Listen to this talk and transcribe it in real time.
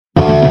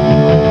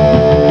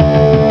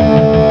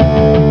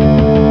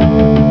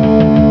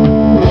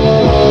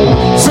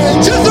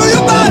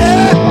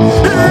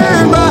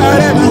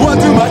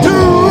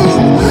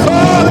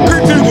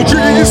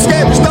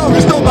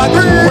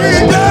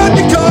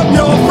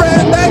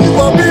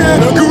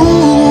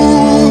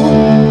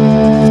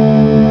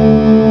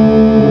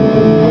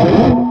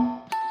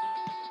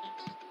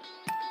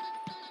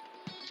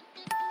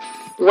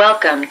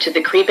Welcome to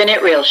the Creepin'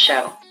 It Real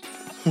show.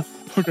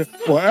 Okay.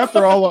 Well,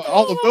 after all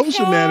of those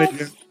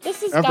shenanigans,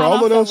 after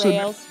all of those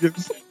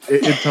shenanigans,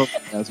 it totally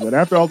has. But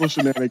after all those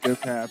shenanigans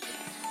happened,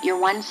 Your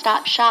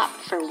one-stop shop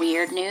for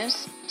weird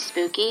news,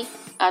 spooky,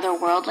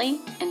 otherworldly,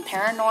 and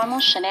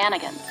paranormal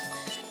shenanigans.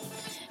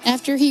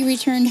 After he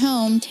returned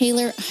home,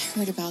 I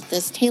heard about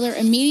this. Taylor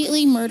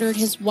immediately murdered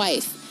his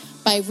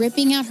wife by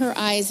ripping out her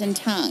eyes and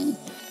tongue,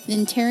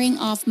 then tearing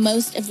off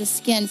most of the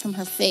skin from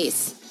her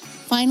face,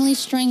 finally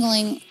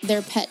strangling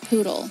their pet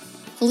poodle.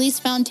 Police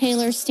found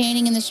Taylor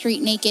standing in the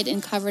street naked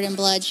and covered in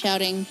blood,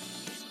 shouting,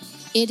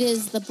 "It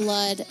is the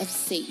blood of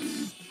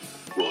Satan."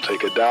 We'll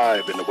take a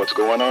dive into what's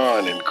going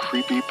on in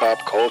creepy pop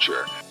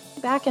culture.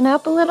 Backing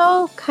up a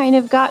little kind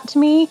of got to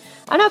me.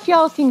 I don't know if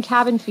y'all have seen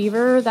Cabin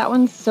Fever. That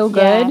one's so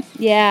good.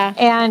 Yeah.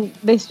 And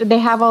they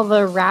have all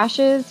the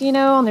rashes,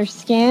 on their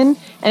skin.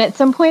 And at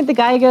some point, the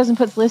guy goes and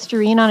puts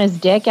Listerine on his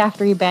dick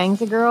after he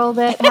bangs a girl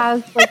that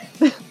has,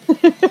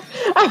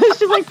 I was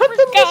just like, put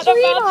some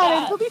Listerine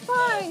on it. It'll be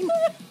fine.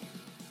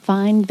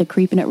 Find the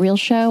Creepin' It Real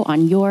show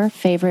on your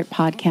favorite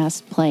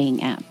podcast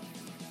playing app.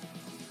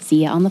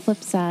 See ya on the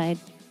flip side.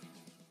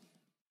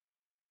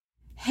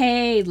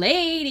 Hey,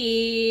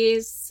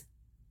 ladies.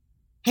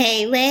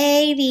 Hey,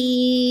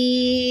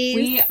 ladies.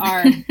 We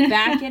are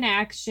back in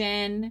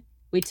action.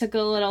 We took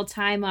a little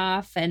time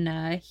off,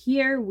 and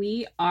here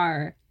we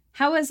are.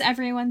 How was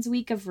everyone's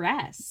week of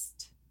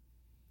rest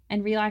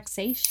and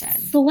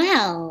relaxation?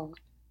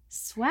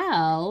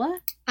 Swell.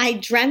 I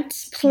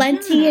dreamt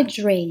plenty of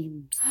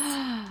dreams.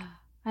 I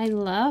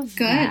love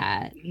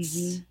that.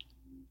 Mm-hmm.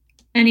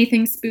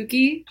 Anything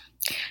spooky?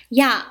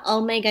 Yeah.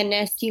 Oh my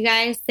goodness, you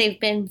guys, they've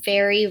been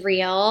very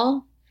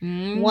real.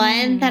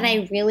 One that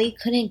I really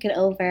couldn't get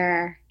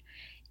over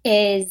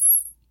is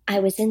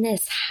I was in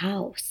this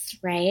house,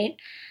 right?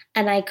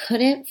 And I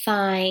couldn't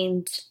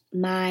find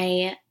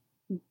my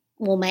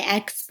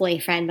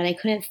ex-boyfriend, but I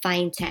couldn't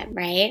find him,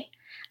 right?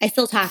 I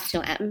still talk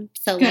to him.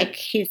 So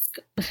he's,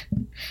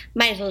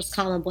 might as well just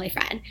call him a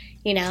boyfriend,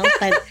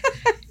 but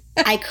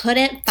I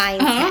couldn't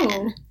find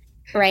him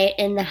right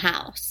in the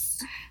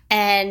house.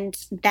 And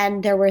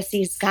then there were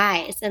these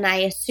guys, and I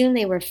assumed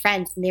they were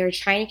friends, and they were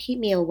trying to keep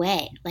me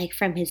away,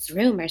 from his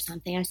room or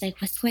something. I was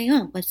like, what's going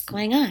on? What's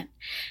going on?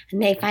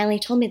 And they finally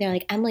told me, they're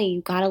like, Emily,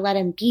 you gotta let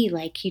him be.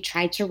 He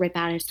tried to rip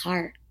out his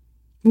heart.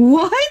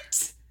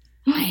 What?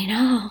 I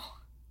know.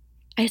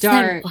 I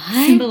Dark. said,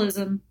 what?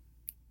 Symbolism.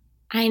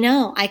 I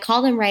know. I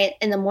called him right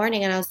in the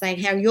morning, and I was like,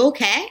 hey, are you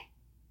okay?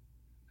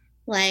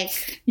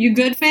 You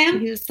good,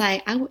 fam? He was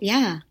like,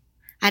 yeah,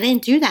 I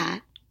didn't do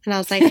that. And I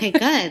was like, hey,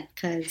 good,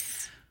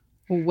 because...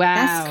 Wow.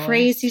 That's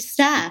crazy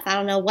stuff. I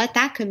don't know what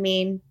that could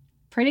mean.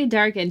 Pretty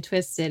dark and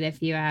twisted,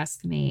 if you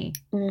ask me.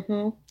 Mm-hmm.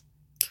 A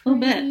little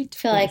bit. I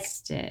feel like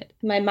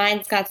my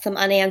mind's got some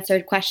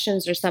unanswered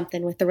questions or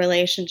something with the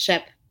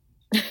relationship.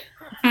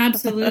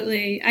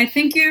 Absolutely. I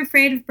think you're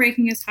afraid of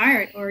breaking his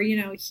heart, or,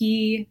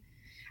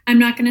 I'm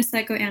not going to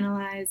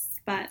psychoanalyze,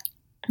 but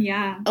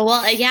yeah.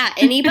 Well, yeah,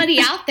 anybody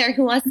out there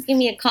who wants to give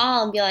me a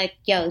call and be like,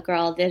 yo,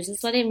 girl, this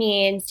is what it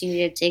means. You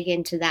need to dig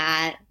into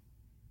that.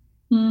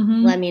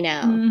 Mm-hmm. Let me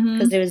know,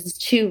 because it was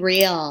too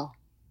real.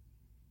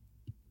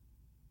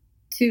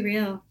 Too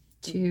real.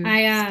 Too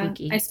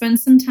spooky. I spent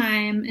some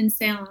time in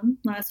Salem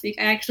last week.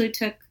 I actually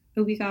took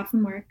a week off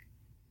from work.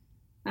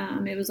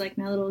 It was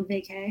my little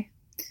vacay.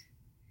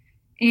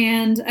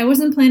 And I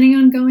wasn't planning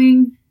on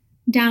going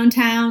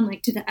downtown,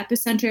 to the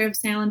epicenter of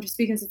Salem, just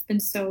because it's been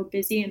so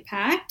busy and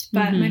packed.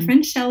 But my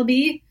friend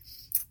Shelby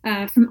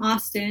from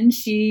Austin,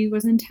 she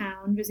was in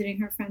town visiting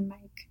her friend Mike.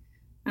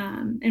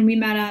 And we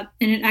met up,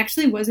 and it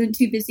actually wasn't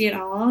too busy at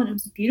all. And it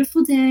was a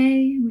beautiful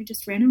day, and we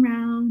just ran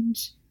around.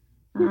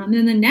 And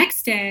then the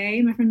next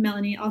day, my friend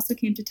Melanie also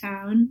came to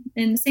town,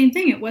 and the same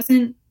thing. It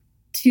wasn't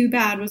too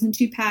bad, wasn't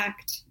too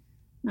packed.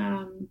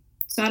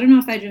 So I don't know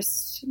if I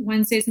just,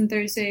 Wednesdays and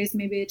Thursdays,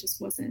 maybe it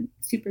just wasn't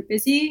super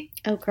busy.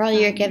 Oh, girl,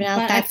 you're giving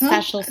out that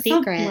special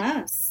secret. I felt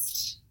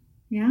blessed.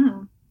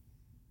 Yeah.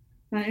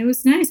 But it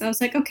was nice. I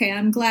was like, okay,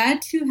 I'm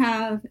glad to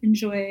have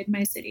enjoyed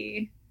my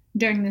city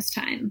during this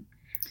time.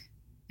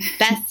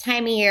 Best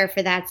time of year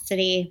for that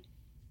city.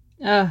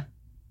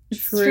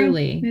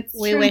 Truly.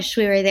 We wish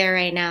we were there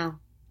right now.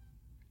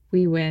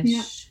 We wish.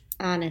 Yeah.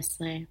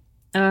 Honestly.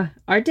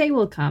 Our day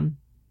will come.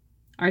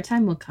 Our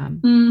time will come.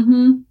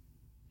 Mm-hmm.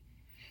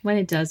 When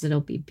it does,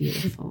 it'll be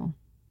beautiful.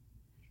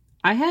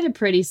 I had a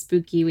pretty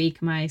spooky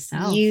week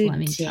myself, let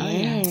me tell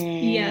you.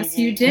 Yes,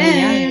 you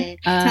did.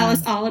 Tell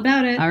us all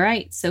about it. All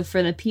right. So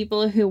for the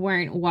people who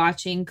weren't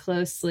watching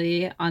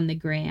closely on the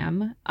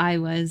gram, I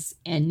was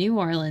in New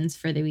Orleans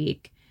for the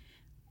week.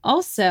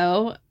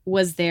 Also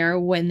was there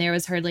when there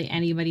was hardly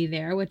anybody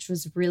there, which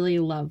was really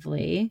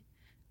lovely.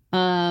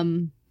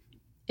 The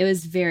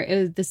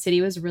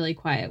city was really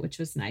quiet, which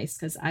was nice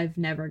because I've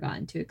never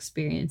gotten to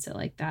experience it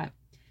like that.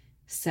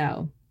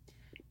 So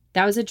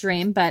that was a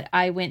dream, but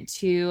I went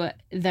to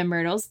the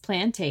Myrtles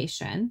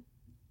Plantation,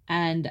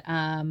 and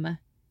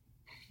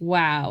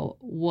wow,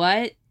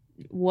 what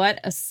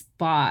a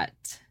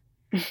spot.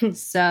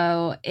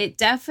 So it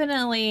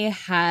definitely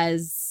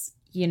has,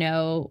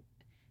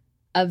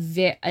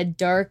 a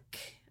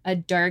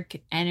dark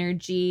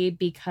energy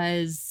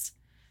because,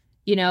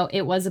 you know,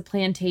 it was a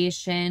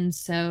plantation.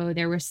 So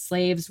there were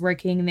slaves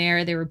working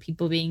there. There were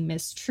people being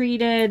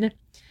mistreated.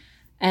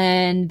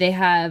 And they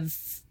have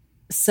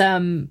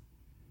some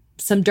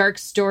dark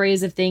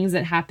stories of things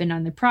that happened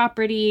on the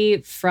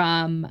property.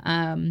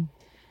 From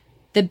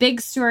the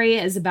big story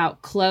is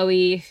about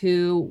Chloe,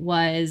 who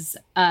was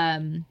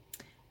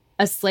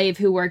a slave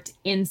who worked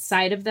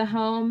inside of the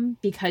home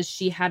because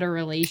she had a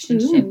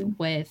relationship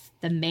with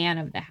the man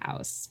of the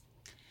house.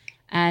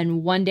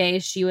 And one day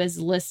she was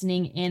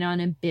listening in on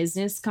a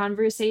business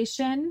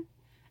conversation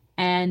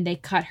and they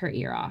cut her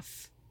ear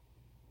off.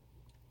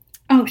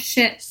 Oh,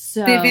 shit.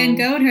 So they Van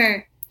Gogh'd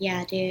her.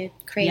 Yeah, dude.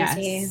 Crazy.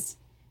 Yes.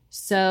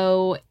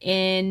 So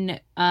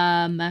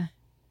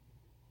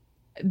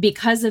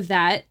because of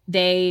that,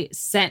 they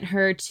sent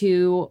her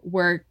to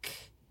work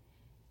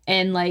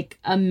in like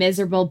a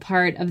miserable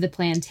part of the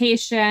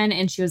plantation.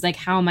 And she was like,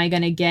 how am I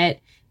going to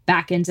get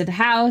back into the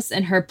house?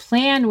 And her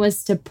plan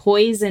was to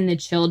poison the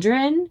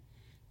children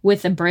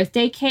with a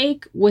birthday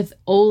cake with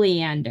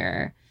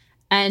oleander.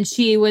 And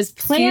she was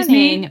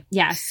planning,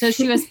 so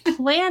she was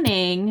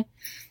planning,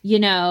 you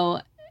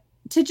know,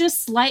 to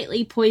just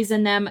slightly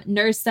poison them,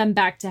 nurse them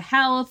back to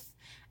health.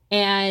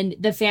 And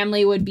the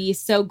family would be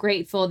so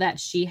grateful that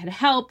she had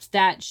helped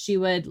that she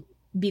would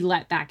be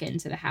let back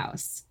into the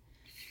house.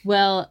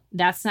 Well,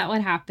 that's not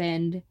what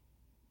happened.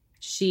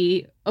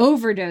 She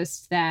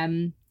overdosed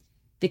them.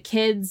 The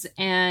kids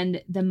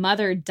and the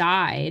mother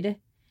died.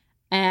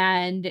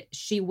 And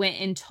she went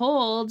and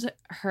told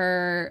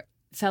her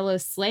fellow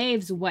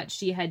slaves what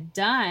she had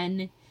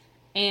done.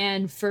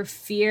 And for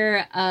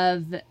fear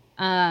of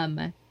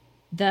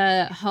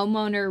the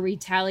homeowner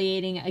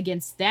retaliating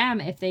against them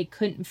if they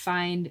couldn't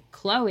find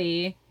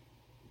Chloe,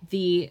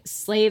 the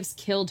slaves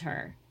killed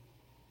her.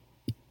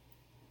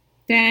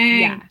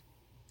 Dang. Yeah.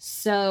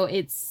 So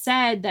it's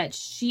said that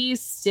she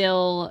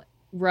still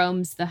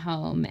roams the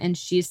home, and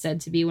she's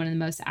said to be one of the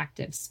most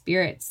active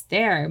spirits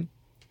there.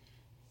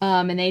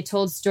 And they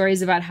told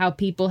stories about how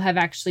people have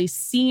actually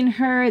seen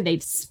her.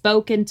 They've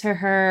spoken to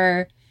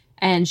her,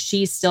 and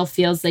she still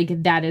feels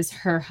like that is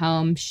her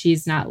home.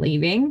 She's not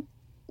leaving.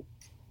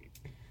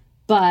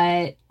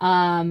 But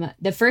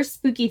the first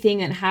spooky thing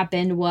that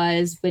happened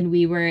was when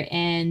we were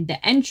in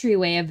the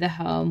entryway of the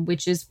home,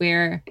 which is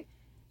where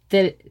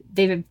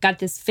they've got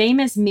this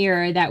famous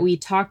mirror that we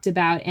talked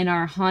about in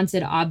our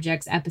haunted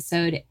objects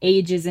episode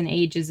ages and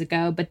ages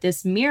ago. But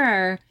this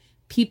mirror,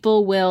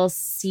 people will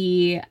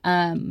see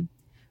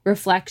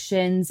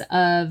reflections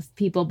of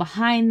people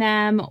behind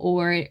them,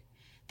 or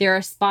there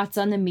are spots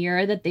on the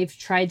mirror that they've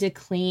tried to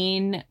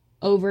clean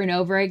over and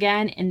over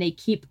again, and they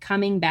keep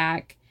coming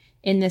back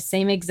in the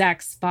same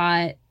exact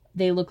spot.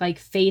 They look like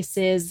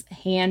faces,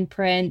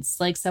 handprints,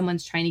 like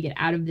someone's trying to get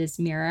out of this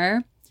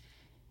mirror.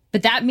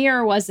 But that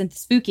mirror wasn't the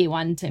spooky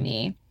one to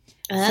me.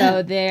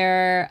 So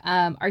there,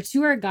 our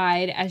tour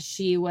guide, as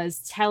she was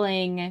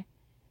telling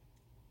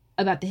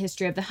about the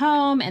history of the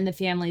home and the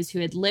families who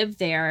had lived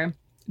there,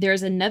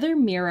 there's another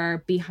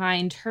mirror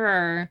behind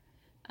her,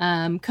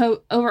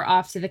 over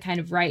off to the kind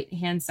of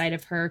right-hand side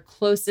of her,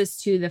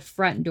 closest to the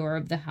front door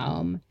of the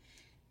home.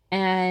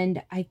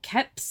 And I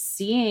kept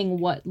seeing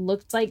what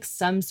looked like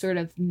some sort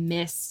of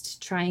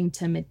mist trying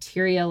to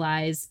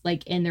materialize,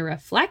 like in the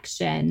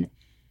reflection.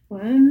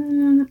 What?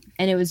 And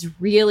it was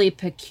really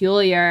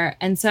peculiar.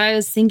 And so I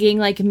was thinking,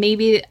 like,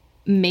 maybe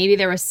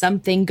there was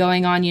something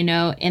going on, you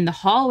know, in the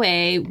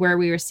hallway where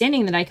we were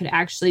standing that I could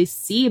actually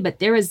see, but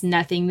there was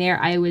nothing there.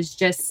 I was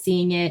just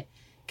seeing it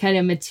kind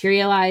of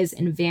materialize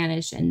and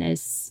vanish in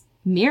this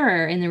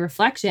mirror in the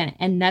reflection,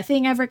 and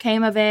nothing ever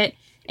came of it.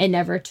 It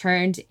never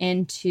turned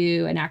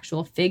into an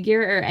actual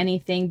figure or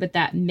anything, but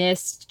that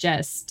mist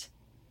just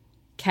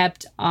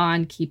kept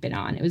on keeping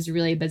on. It was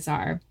really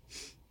bizarre.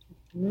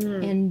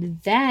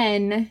 And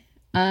then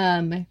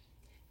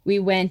we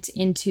went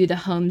into the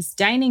home's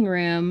dining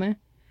room,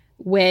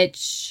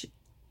 which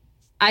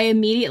I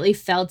immediately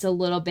felt a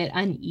little bit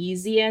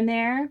uneasy in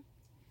there.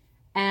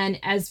 And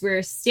as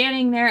we're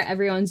standing there,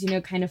 everyone's, you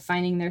know, kind of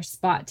finding their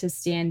spot to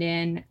stand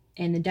in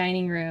the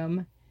dining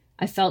room.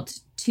 I felt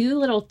two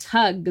little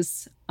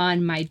tugs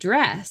on my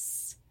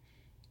dress.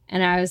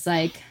 And I was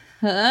like,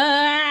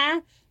 ah.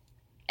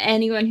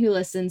 Anyone who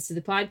listens to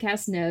the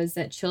podcast knows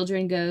that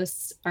children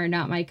ghosts are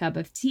not my cup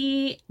of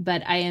tea,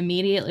 but I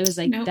immediately was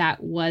like,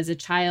 That was a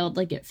child.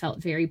 Like, it felt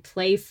very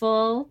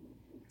playful.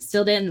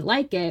 Still didn't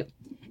like it.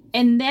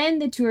 And then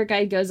the tour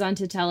guide goes on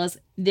to tell us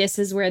this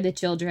is where the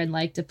children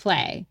like to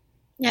play.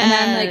 And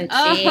I'm like,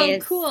 oh,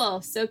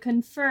 cool. So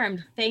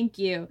confirmed. Thank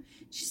you.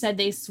 She said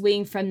they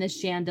swing from the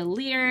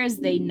chandeliers.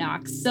 They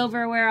knock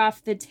silverware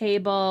off the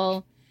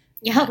table.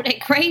 Yo, they're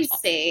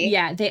crazy.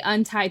 Yeah, they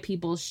untie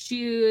people's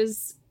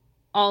shoes.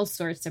 All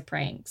sorts of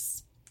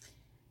pranks.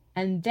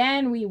 And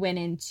then we went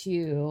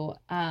into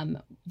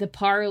the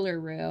parlor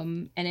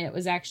room, and it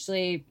was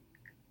actually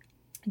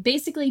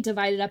basically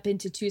divided up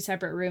into two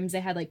separate rooms. They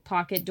had like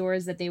pocket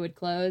doors that they would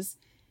close.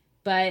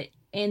 But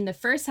in the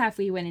first half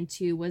we went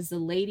into was the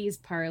ladies'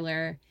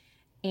 parlor,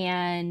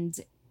 and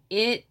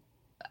it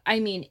I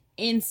mean,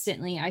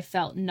 instantly I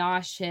felt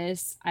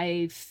nauseous.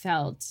 I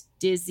felt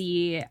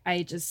dizzy.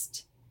 I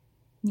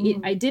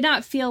did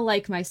not feel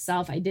like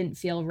myself. I didn't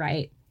feel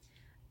right.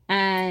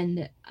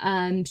 And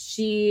our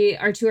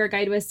tour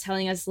guide was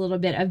telling us a little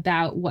bit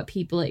about what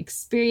people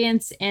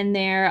experience in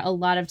there. A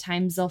lot of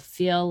times they'll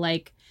feel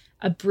like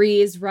a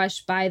breeze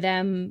rush by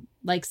them,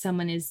 like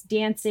someone is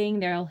dancing.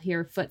 They'll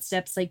hear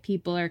footsteps, like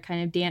people are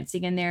kind of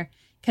dancing in there,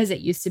 because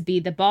it used to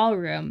be the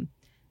ballroom.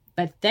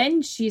 But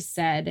then she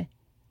said,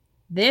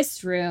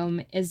 this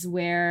room is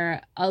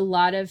where a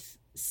lot of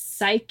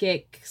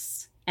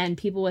psychics and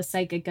people with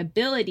psychic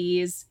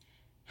abilities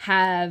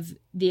have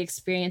the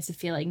experience of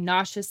feeling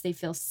nauseous. They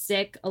feel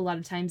sick. A lot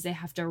of times they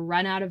have to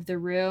run out of the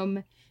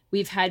room.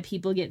 We've had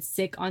people get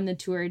sick on the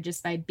tour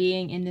just by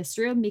being in this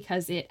room,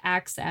 because it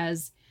acts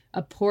as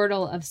a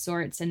portal of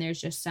sorts, and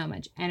there's just so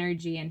much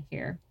energy in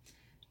here.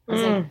 I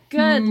was like,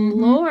 good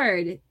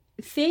Lord,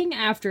 thing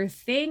after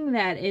thing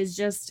that is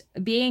just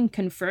being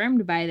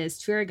confirmed by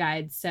this tour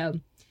guide.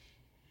 So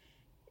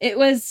it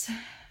was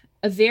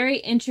a very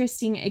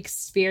interesting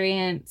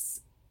experience.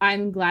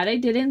 I'm glad I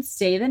didn't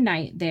stay the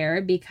night there,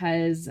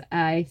 because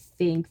I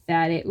think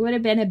that it would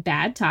have been a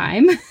bad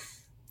time.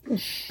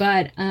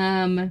 But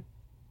I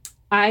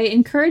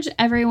encourage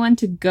everyone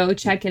to go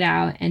check it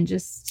out and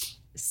just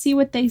see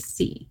what they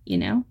see,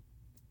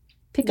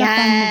 pick up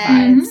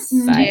on the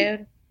vibes.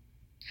 Dude.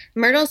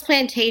 Myrtle's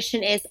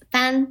plantation is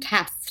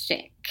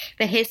fantastic.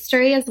 The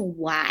history is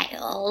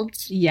wild.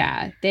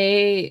 Yeah,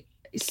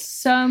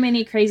 so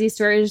many crazy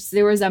stories.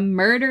 There was a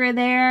murder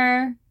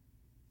there.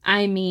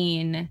 I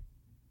mean,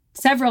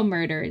 several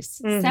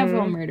murders.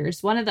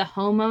 One of the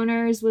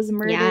homeowners was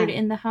murdered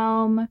in the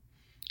home.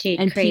 Dude,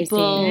 and crazy.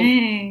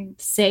 People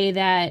say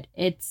that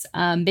it's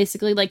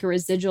basically like a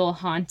residual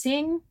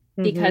haunting,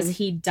 because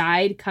he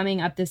died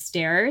coming up the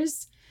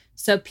stairs.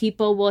 So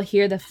people will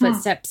hear the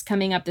footsteps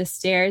coming up the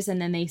stairs,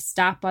 and then they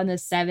stop on the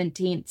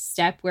 17th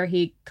step where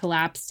he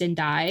collapsed and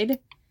died.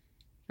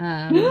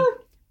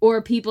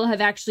 Or people have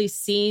actually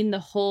seen the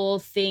whole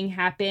thing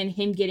happen,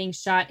 him getting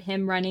shot,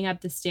 him running up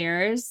the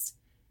stairs.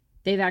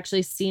 They've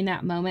actually seen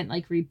that moment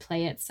like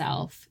replay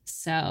itself.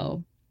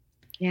 So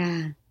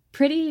yeah,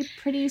 pretty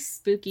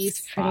spooky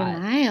spot.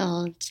 Pretty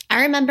wild.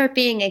 I remember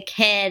being a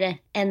kid,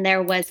 and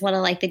there was one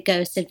of like the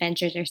Ghost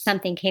Adventures or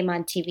something came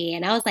on TV,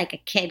 and I was like a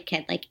kid,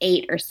 like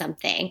 8 or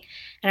something.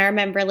 And I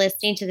remember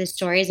listening to the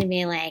stories and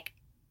being like,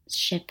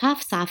 shit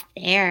pops off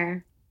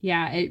there.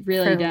 Yeah, it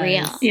really does.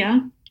 Real.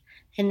 Yeah.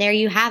 And there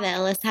you have it.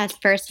 Alyssa has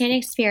firsthand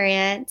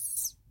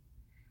experience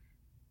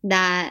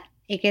that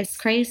it gets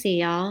crazy,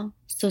 y'all.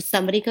 So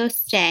somebody go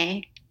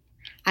stay.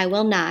 I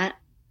will not.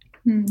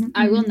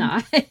 I will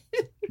not.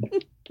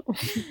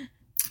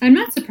 I'm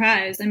not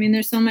surprised. I mean,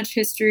 there's so much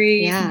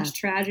history, so much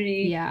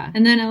tragedy. Yeah.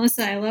 And then,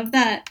 Alyssa, I love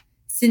that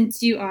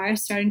since you are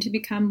starting to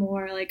become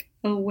more like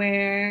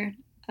aware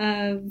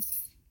of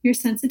your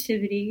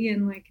sensitivity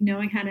and like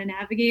knowing how to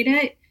navigate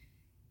it,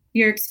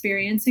 you're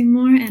experiencing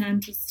more. And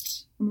I'm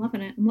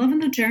loving it. I'm loving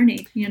the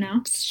journey,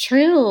 It's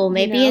true.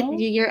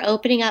 Maybe you're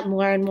opening up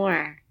more and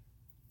more.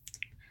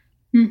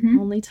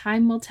 Only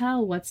time will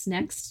tell what's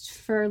next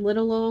for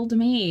little old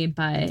me.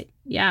 But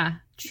yeah,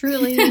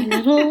 truly.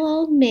 Little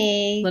old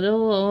me.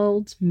 Little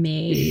old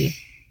me.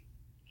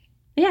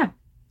 Yeah,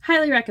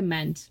 highly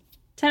recommend.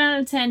 10 out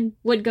of 10,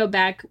 would go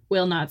back,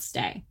 will not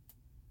stay.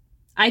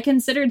 I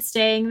considered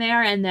staying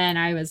there, and then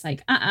I was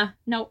like,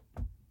 nope.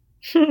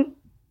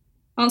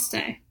 I'll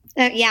stay.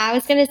 Yeah, I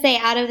was going to say,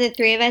 out of the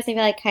 3 of us, I feel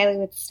like Kylie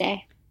would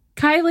stay.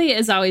 Kylie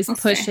is always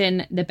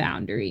pushing the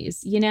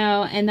boundaries,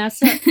 and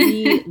that's what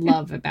we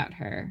love about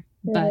her.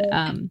 But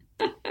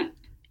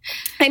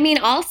I mean,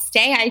 I'll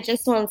stay. I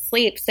just won't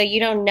sleep, so you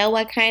don't know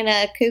what kind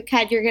of kook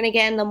head you're going to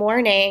get in the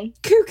morning.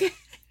 Kook head.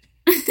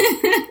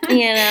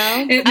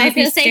 I was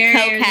going to say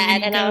coke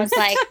head, and I was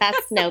like,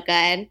 that's no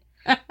good.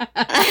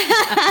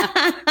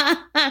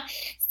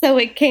 So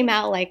it came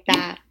out like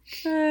that.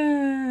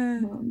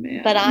 Oh,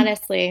 man. But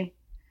honestly,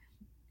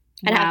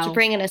 I'd have to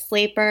bring in a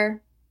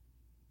sleeper.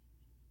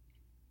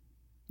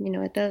 You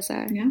know what those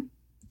are?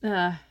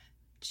 Yeah.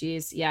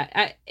 Geez,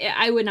 yeah.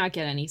 I would not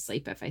get any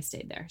sleep if I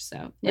stayed there,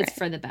 so it's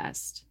for the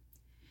best.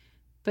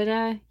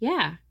 But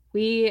yeah,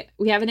 we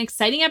have an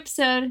exciting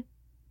episode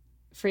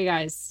for you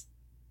guys.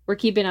 We're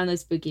keeping on the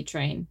spooky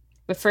train.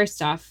 But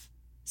first off,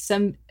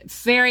 some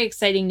very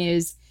exciting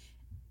news.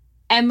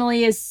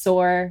 Emily is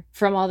sore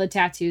from all the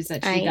tattoos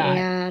that she got. I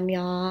am,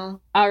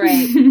 y'all. All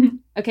right.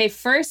 Okay,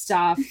 first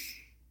off,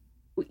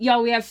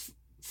 y'all, we have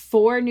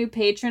 4 new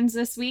patrons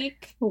this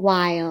week.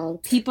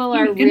 Wild. People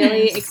are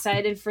really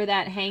excited for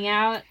that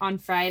hangout on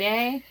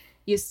Friday.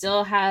 You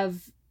still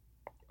have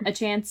a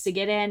chance to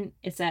get in.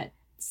 It's at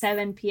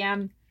 7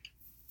 p.m.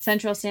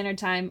 Central Standard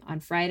Time on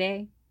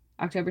Friday,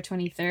 October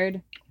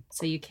 23rd.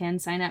 So you can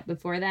sign up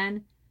before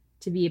then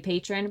to be a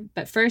patron.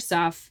 But first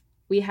off,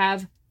 we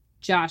have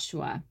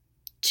Joshua.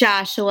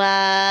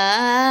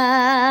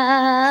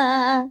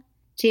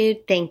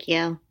 Dude, thank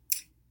you.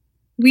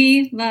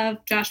 We love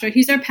Joshua.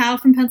 He's our pal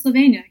from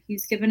Pennsylvania.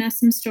 He's given us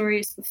some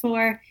stories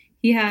before.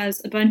 He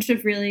has a bunch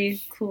of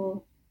really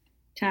cool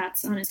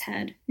tats on his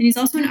head. And he's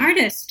also an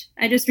artist.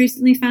 I just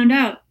recently found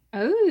out.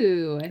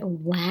 Oh.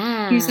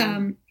 Wow. He's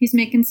selling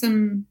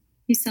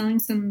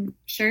some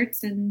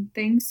shirts and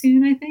things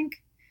soon, I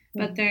think.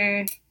 But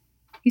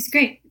he's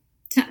great.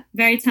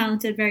 Very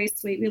talented, very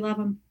sweet. We love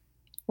him.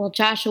 Well,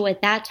 Joshua,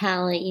 with that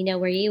talent, you know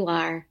where you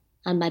are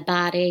on my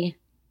body.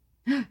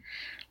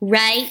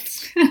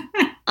 Right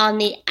on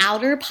the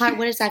outer part.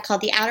 What is that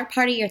called? The outer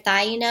part of your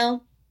thigh, you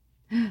know?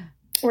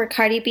 Where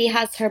Cardi B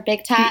has her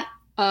big tat.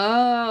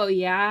 Oh,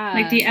 yeah.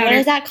 Like the outer What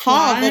is that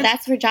called? quad? Well,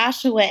 that's where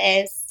Joshua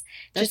is.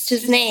 Just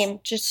his name.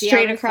 Just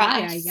straight across.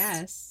 Thigh, I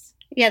guess.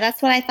 Yeah,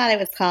 that's what I thought it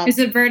was called. Is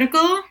it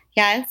vertical?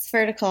 Yeah, it's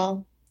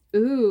vertical.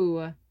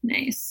 Ooh.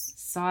 Nice.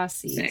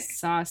 Saucy. Sick.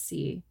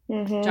 Saucy.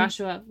 Mm-hmm.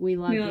 Joshua, we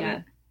love you.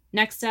 it.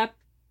 Next up,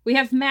 we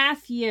have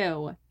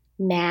Matthew.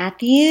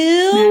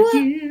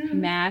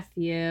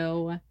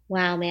 Matthew.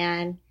 Wow,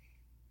 man.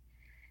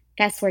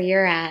 Guess where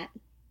you're at.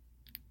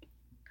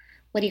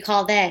 What do you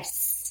call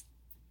this?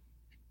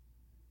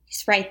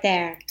 He's right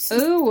there.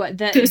 Ooh,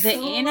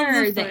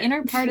 the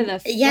inner part of the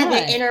foot. Yeah,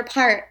 the inner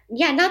part.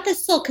 Yeah, not the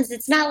sole, because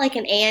it's not like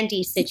an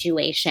Andy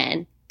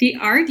situation. The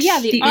arch? Yeah,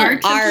 the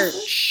arch.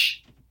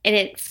 Arch. And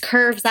it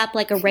curves up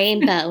like a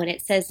rainbow, and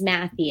it says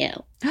Matthew.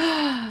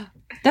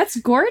 That's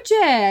gorgeous.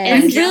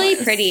 It's really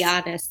pretty,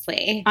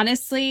 honestly.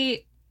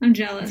 Honestly, I'm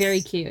jealous. very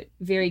cute.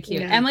 Very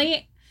cute. Yeah.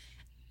 Emily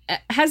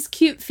has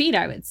cute feet,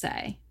 I would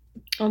say.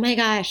 Oh my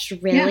gosh,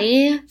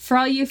 really? Yeah. For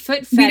all you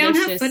foot fetishists. We don't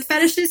have foot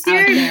fetishes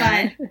out here,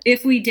 there. but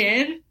if we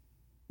did,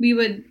 we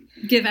would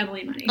give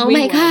Emily money. Oh We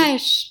my would.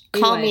 gosh.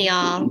 We Call would. me,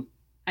 y'all.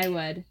 I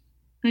would.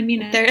 I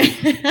mean it.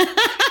 They're-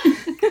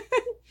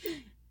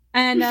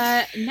 And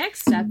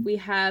next up, we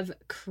have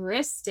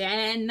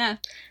Kristen.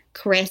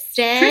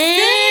 Kristen!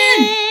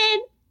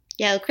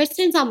 Yo,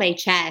 Kristen's on my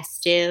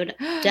chest, dude.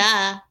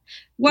 Duh.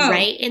 Whoa.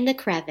 Right in the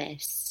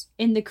crevice.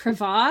 In the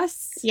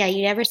crevasse? Yeah,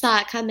 you never saw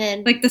it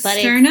coming. Like the but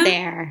sternum? It's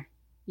there.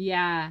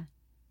 Yeah.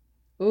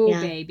 Ooh,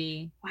 Yeah.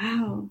 baby.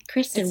 Wow.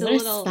 Kristen, It's a what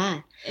little- a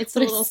spot. It's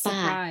What a a little spot.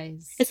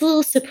 surprise. It's a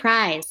little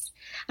surprise.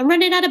 I'm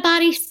running out of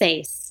body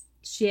space.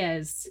 She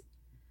is.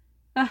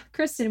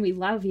 Kristen, we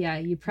love you,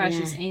 you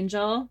precious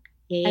angel.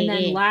 Yeah, And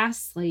then yeah.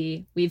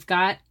 lastly, we've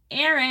got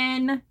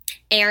Aaron.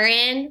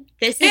 Aaron,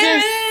 this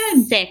is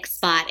a sick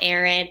spot,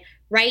 Aaron.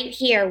 Right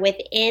here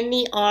within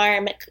the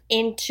arm,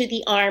 into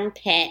the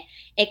armpit.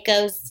 It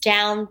goes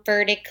down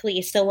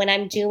vertically. So when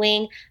I'm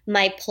doing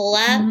my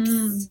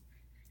pull-ups,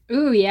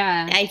 Ooh,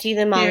 yeah. I do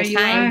them all There the you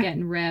time. I'm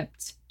getting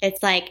ripped.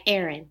 It's like,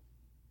 Aaron.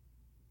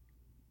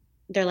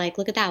 They're like,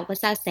 look at that.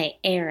 What's that say?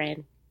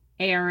 Aaron.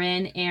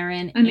 Aaron.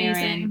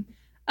 Amazing.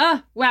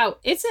 Oh, wow.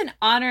 It's an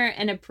honor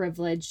and a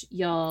privilege,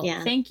 y'all.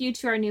 Yeah. Thank you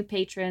to our new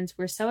patrons.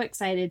 We're so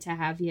excited to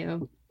have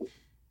you.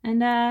 And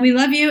We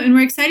love you, and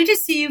we're excited to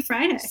see you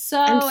Friday. I'm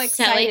so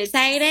excited. to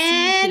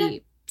excited. see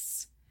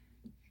peeps.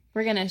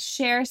 We're going to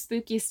share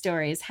spooky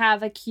stories,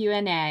 have a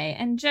Q&A,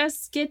 and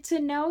just get to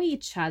know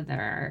each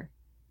other.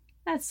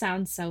 That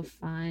sounds so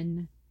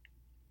fun.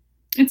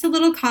 It's a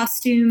little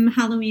costume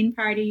Halloween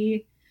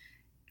party.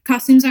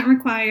 Costumes aren't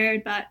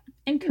required, but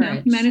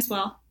Encouraged. you might as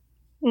well.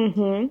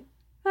 Mm-hmm.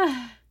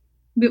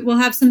 We'll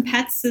have some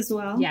pets as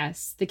well.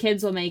 Yes, the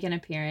kids will make an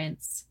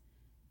appearance.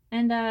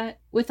 And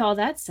with all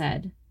that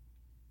said,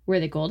 we're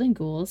the Golden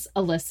Ghouls,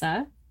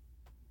 Alyssa,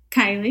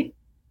 Kylie.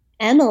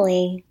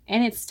 Emily.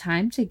 and it's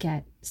time to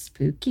get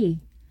spooky.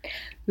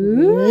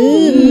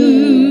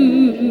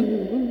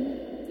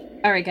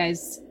 All right,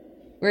 guys,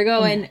 we're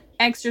going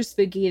extra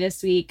spooky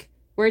this week.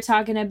 We're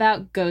talking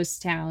about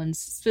ghost towns,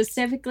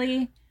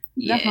 specifically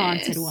the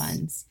haunted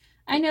ones.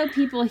 I know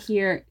people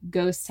hear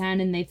ghost town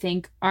and they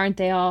think, aren't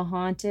they all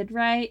haunted,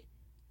 right?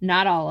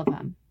 Not all of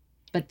them,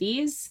 but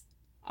these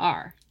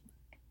are.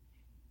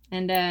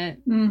 And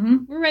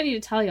we're ready to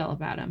tell you all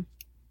about them.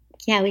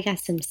 Yeah, we got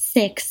some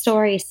sick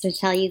stories to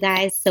tell you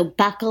guys, so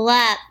buckle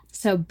up.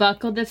 So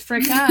buckle the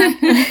frick up.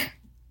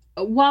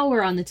 While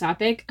we're on the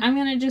topic, I'm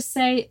going to just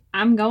say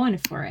I'm going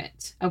for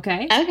it.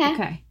 Okay?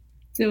 Okay.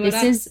 Do it This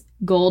up. is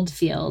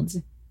Goldfield,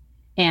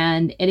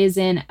 and it is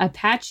in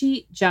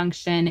Apache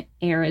Junction,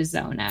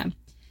 Arizona.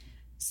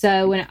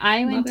 So when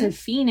I went to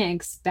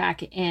Phoenix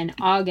back in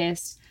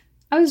August,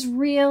 I was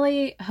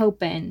really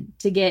hoping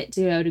to get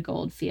to go to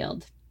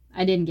Goldfield.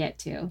 I didn't get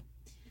to.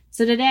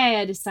 So today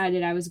I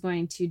decided I was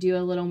going to do a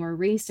little more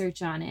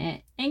research on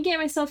it and get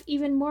myself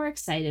even more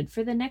excited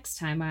for the next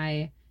time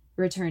I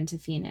return to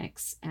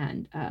Phoenix.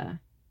 And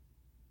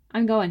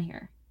I'm going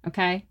here,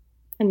 okay?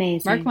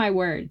 Amazing. Mark my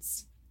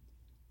words.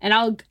 And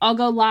I'll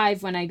go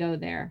live when I go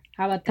there.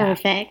 How about that?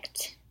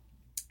 Perfect.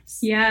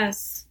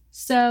 Yes.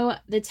 So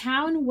the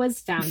town was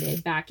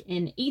founded back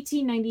in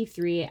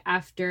 1893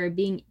 after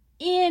being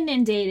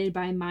inundated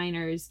by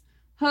miners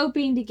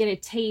hoping to get a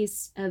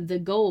taste of the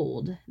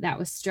gold that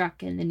was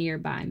struck in the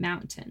nearby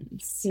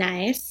mountains.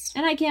 Nice.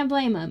 And I can't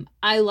blame them.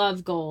 I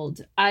love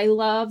gold. I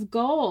love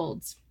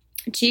gold.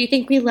 Do you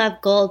think we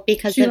love gold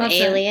because She of loves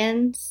it.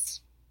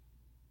 aliens?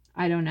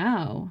 I don't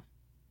know.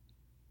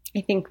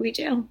 I think we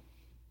do.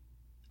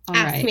 All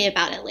Ask right. me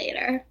about it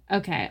later.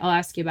 Okay, I'll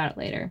ask you about it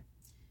later.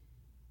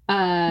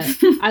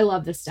 I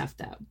love this stuff,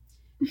 though.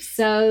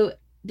 So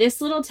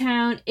this little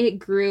town, it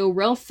grew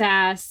real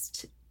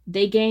fast.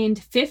 They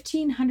gained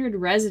 1,500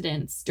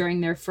 residents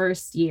during their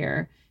first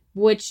year,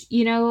 which,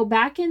 you know,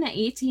 back in the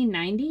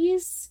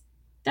 1890s,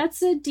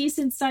 that's a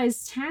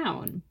decent-sized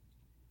town.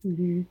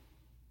 Mm-hmm.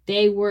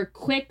 They were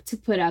quick to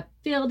put up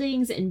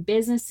buildings and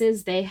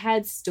businesses. They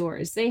had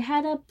stores. They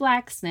had a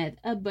blacksmith,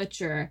 a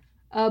butcher,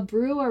 a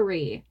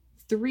brewery,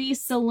 3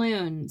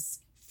 saloons,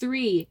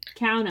 3,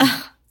 count them.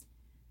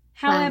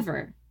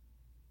 However,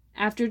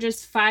 after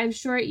just 5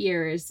 short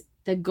years,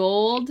 the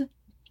gold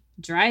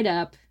dried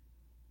up,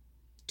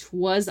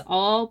 'twas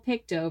all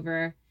picked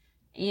over,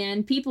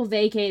 and people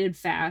vacated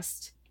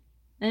fast,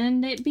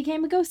 and it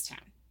became a ghost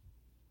town.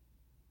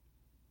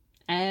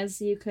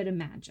 As you could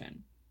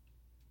imagine.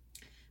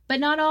 But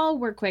not all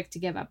were quick to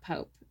give up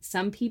hope.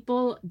 Some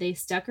people, they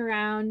stuck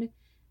around,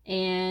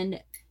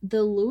 and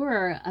the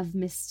lure of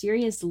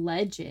mysterious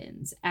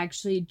legends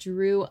actually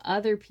drew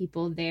other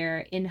people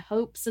there in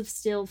hopes of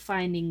still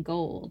finding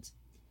gold.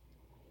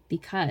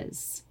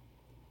 Because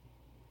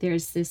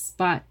there's this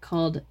spot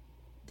called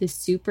the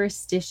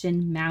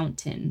Superstition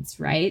Mountains,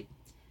 right?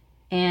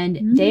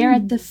 And they are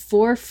at the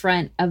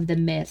forefront of the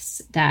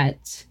myths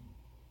that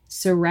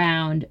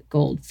surround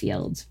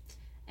Goldfield.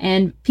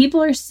 And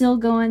people are still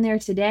going there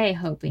today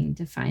hoping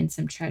to find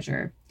some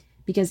treasure,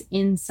 because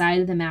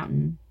inside of the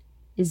mountain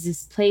is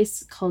this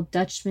place called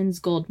Dutchman's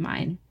Gold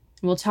Mine.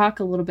 We'll talk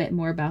a little bit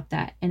more about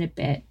that in a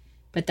bit,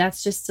 but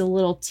that's just a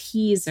little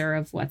teaser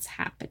of what's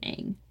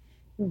happening.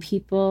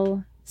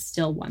 People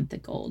still want the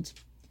gold.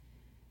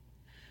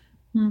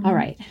 All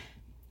right.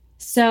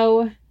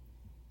 So,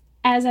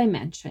 as I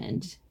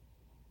mentioned,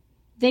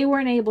 they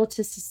weren't able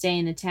to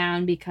sustain the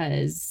town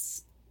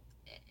because,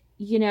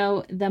 you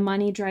know, the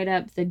money dried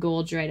up, the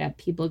gold dried up,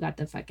 people got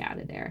the fuck out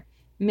of there.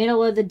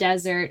 Middle of the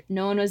desert,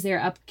 no one was there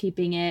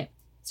upkeeping it,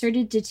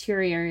 started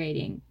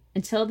deteriorating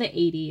until the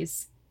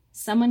 80s.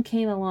 Someone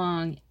came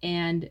along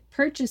and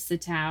purchased the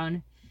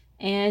town,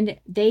 and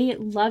they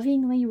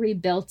lovingly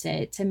rebuilt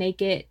it to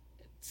make it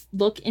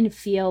look and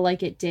feel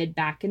like it did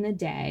back in the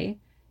day.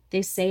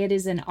 They say it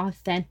is an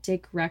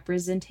authentic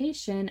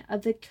representation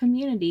of the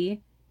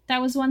community that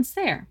was once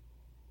there.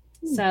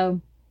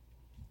 So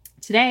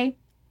today,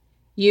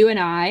 you and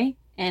I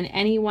and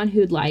anyone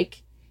who'd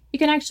like, you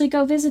can actually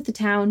go visit the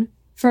town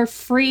for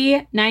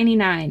free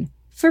 99.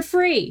 For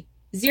free.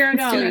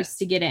 $0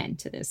 to get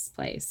into this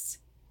place.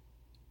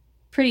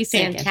 Pretty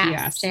sick, if you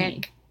ask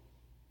me.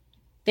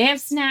 They have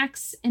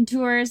snacks and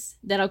tours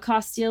that'll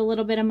cost you a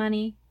little bit of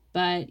money,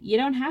 but you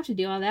don't have to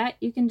do all that.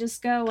 You can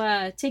just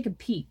go take a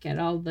peek at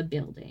all the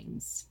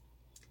buildings.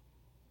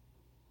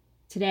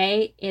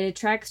 Today, it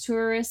attracts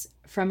tourists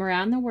from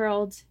around the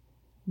world,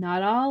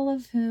 not all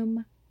of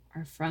whom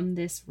are from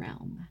this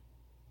realm.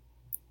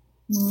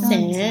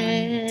 Dun,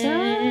 dun,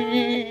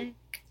 dun.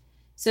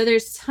 So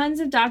there's tons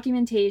of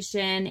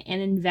documentation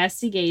and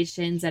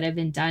investigations that have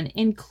been done,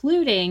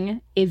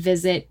 including a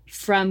visit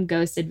from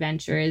Ghost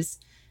Adventures.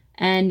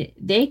 And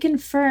they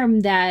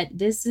confirm that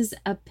this is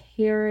a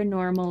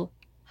paranormal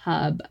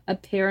hub, a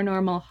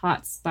paranormal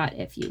hotspot,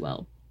 if you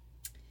will.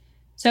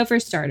 So for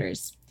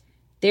starters,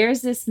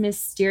 there's this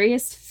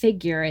mysterious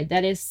figure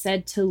that is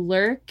said to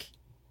lurk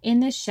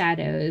in the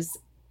shadows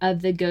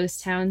of the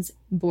ghost town's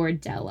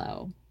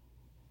bordello.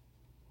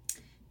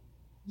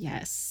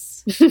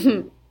 Yes.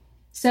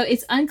 So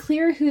it's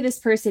unclear who this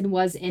person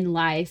was in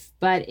life,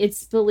 but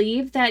it's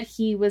believed that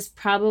he was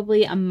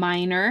probably a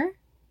miner,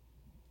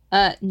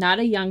 not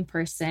a young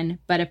person,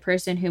 but a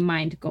person who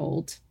mined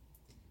gold.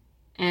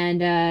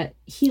 And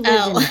he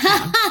lived in the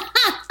town.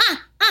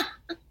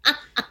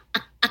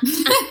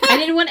 I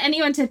didn't want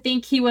anyone to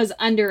think he was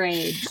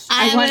underage.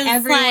 I want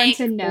everyone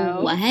to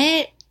know.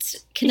 What?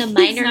 Can a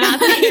miner not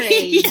be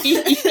underage?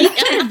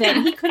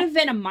 He could have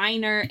been a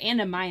miner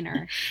and a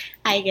miner.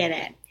 I get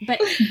it. But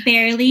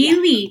barely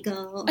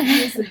legal.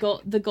 He was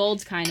the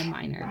gold kind of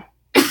miner.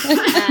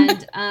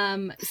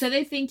 And so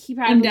they think he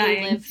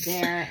probably lived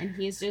there, and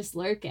he's just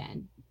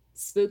lurking,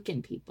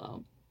 spooking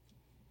people.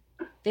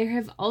 There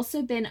have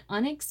also been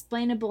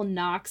unexplainable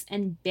knocks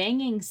and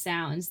banging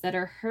sounds that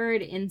are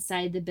heard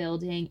inside the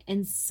building,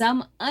 and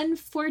some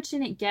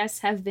unfortunate guests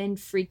have been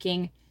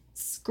freaking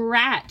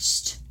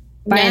scratched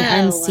by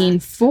an unseen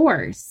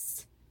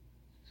force.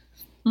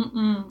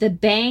 The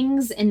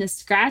bangs and the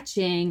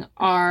scratching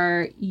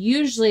are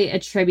usually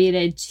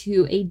attributed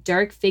to a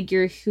dark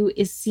figure who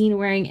is seen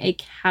wearing a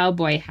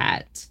cowboy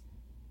hat.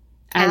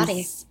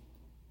 As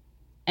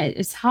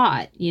it's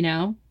hot, you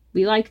know?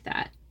 We like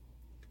that.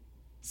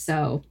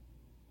 So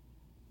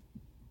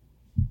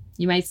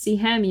you might see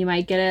him. You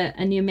might get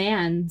a new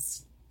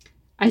man's.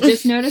 I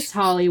just noticed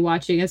Holly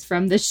watching us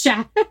from the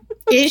shadow.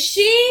 Is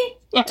she?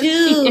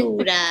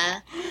 Dude.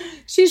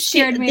 She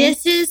scared me.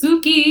 This is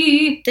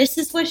spooky. This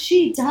is what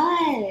she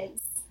does.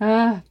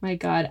 Oh, my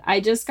God. I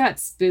just got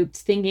spooked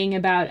thinking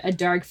about a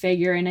dark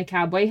figure in a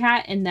cowboy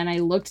hat. And then I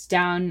looked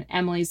down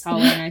Emily's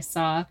hallway and I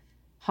saw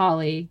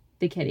Holly,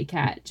 the kitty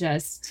cat,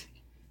 just...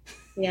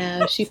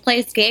 Yeah, she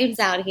plays games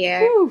out here.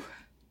 Whew.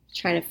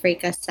 Trying to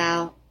freak us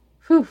out.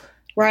 Whew.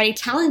 We're already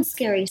telling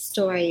scary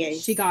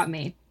stories. She got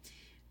me.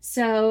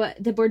 So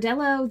the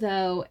bordello,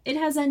 though, it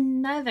has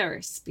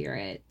another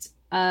spirit.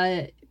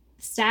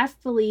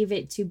 Staff believe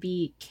it to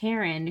be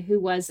Karen, who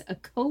was a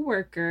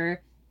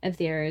co-worker of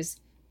theirs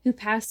who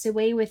passed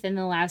away within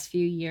the last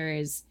few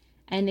years.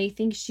 And they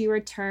think she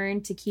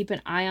returned to keep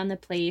an eye on the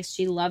place.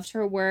 She loved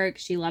her work.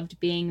 She loved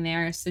being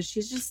there. So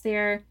she's just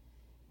there,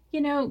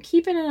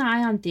 keeping an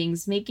eye on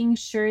things, making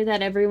sure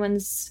that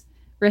everyone's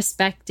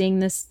respecting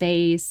the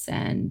space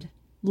and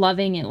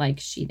loving it like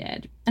she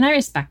did. And I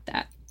respect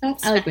that.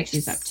 That's I like what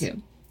she's up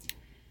to.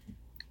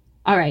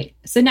 All right.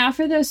 So now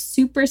for those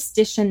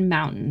Superstition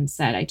Mountains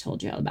that I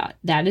told you all about.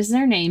 That is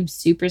their name,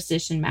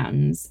 Superstition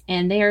Mountains.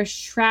 And they are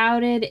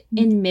shrouded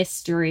in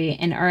mystery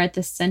and are at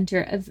the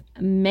center of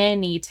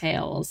many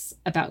tales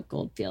about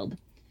Goldfield.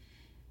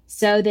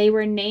 So they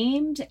were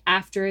named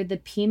after the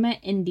Pima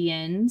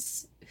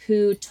Indians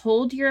who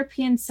told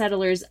European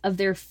settlers of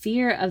their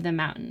fear of the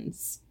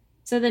mountains.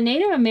 So the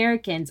Native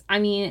Americans,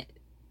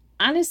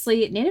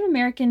 honestly, Native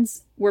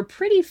Americans were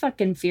pretty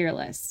fucking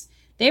fearless.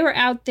 They were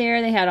out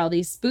there. They had all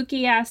these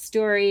spooky ass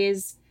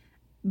stories.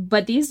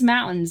 But these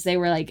mountains, they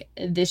were like,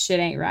 this shit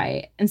ain't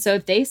right. And so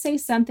if they say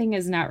something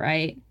is not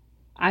right,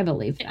 I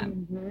believe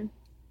them.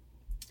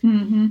 Mm-hmm.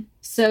 Mm-hmm.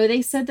 So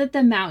they said that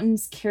the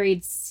mountains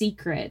carried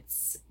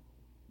secrets,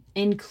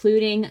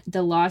 including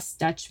the Lost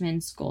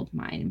Dutchman's gold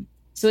mine.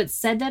 So it's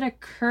said that a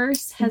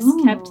curse has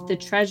kept the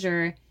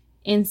treasure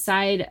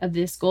inside of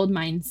this gold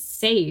mine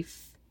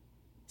safe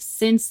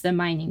since the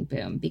mining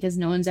boom because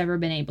no one's ever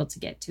been able to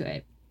get to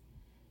it.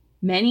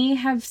 Many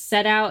have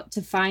set out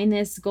to find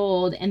this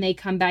gold and they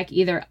come back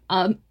either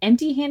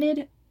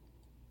empty-handed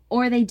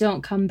or they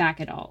don't come back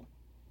at all.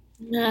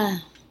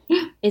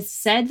 It's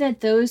said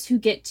that those who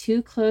get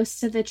too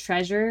close to the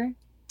treasure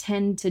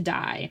tend to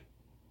die.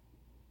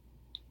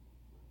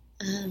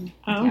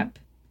 Yep.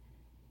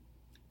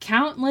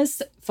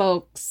 Countless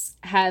folks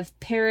have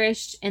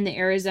perished in the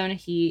Arizona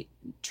heat.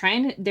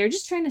 They're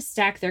just trying to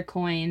stack their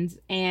coins,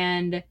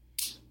 and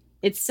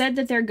it's said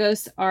that their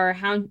ghosts are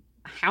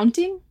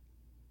haunting.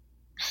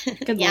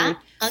 Good Lord.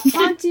 Okay.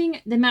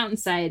 Haunting the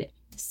mountainside,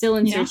 still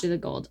in search of the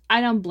gold. I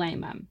don't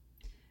blame them.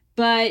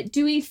 But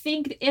do we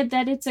think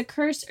that it's a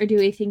curse, or do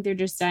we think they're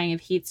just dying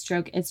of heat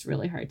stroke? It's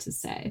really hard to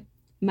say.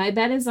 My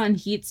bet is on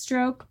heat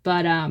stroke,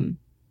 but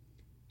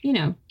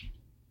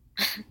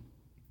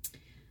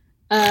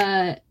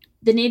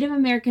the Native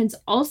Americans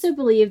also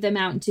believed the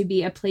mountain to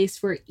be a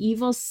place where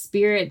evil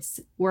spirits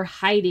were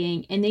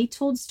hiding, and they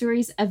told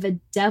stories of a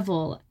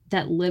devil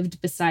that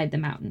lived beside the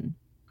mountain.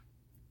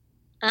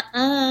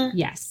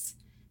 Yes.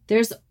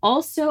 There's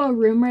also a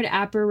rumored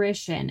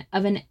apparition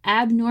of an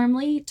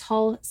abnormally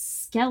tall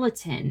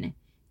skeleton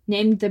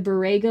named the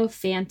Borrego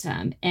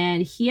Phantom,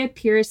 and he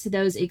appears to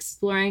those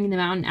exploring the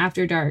mountain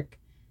after dark.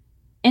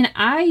 And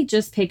I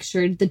just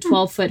pictured the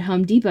 12-foot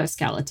Home Depot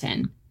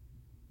skeleton.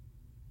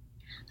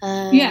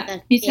 Yeah,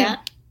 me too. Yeah.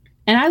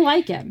 And I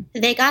like him.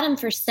 They got him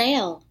for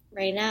sale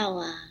right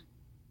now.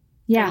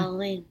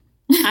 Halloween.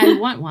 I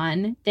want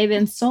one. They've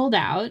been sold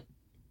out.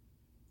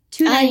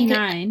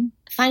 $2.99.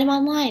 Find him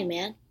online,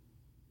 man.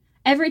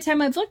 Every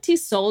time I've looked,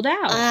 he's sold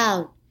out.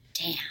 Oh,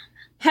 damn.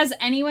 Has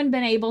anyone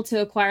been able to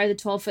acquire the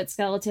 12-foot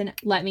skeleton?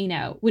 Let me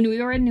know. When we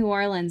were in New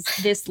Orleans,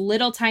 this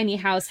little tiny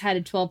house had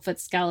a 12-foot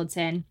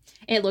skeleton.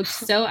 It looked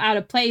so out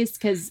of place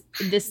because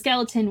the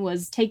skeleton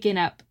was taking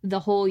up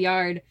the whole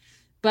yard.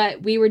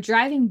 But we were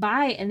driving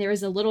by and there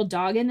was a little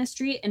dog in the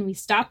street and we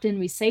stopped and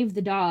we saved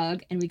the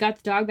dog and we got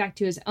the dog back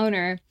to his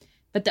owner.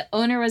 But the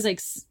owner was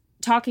like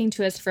talking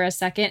to us for a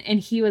second and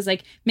he was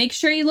like, make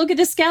sure you look at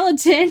the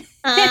skeleton.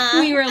 And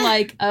we were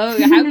like, oh,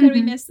 how could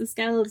we miss the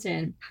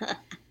skeleton? But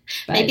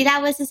maybe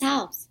that was his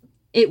house.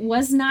 It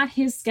was not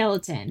his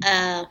skeleton.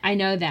 I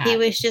know that. He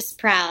was just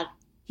proud.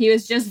 He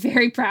was just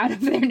very proud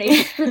of their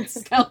neighborhood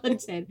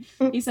skeleton.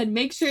 He said,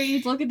 make sure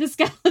you look at the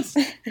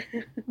skeleton.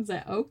 I was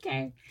like,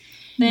 okay.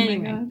 But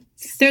anyway.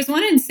 There's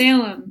one in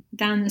Salem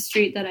down the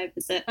street that I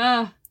visit.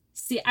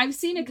 See, I've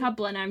seen a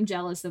couple and I'm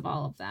jealous of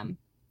all of them.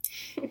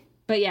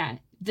 But yeah,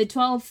 the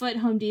 12-foot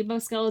Home Depot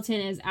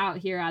skeleton is out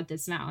here at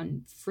this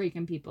mountain,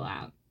 freaking people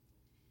out.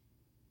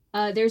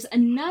 There's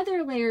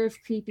another layer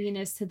of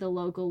creepiness to the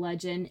local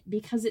legend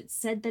because it's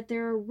said that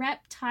there are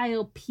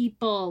reptile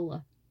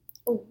people.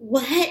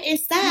 What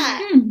is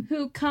that?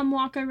 Who come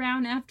walk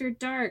around after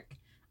dark.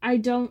 I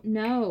don't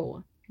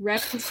know.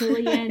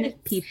 Reptilian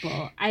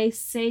people. I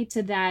say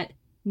to that,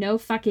 no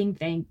fucking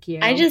thank you.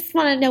 I just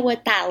want to know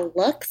what that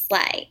looks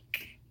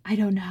like. I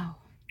don't know.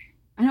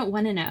 I don't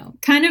want to know.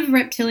 Kind of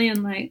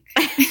reptilian-like.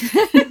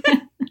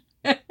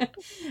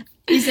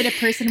 Is it a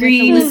person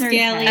green, with a lizard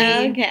scaly,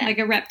 head? okay. Like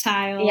a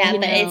reptile? Yeah,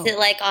 but is it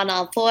like on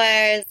all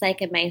fours?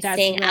 Like, am I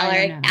seeing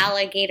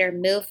alligator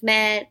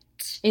movement?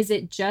 Is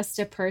it just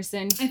a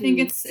person? I think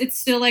it's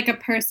still like a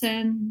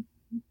person.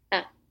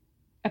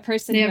 A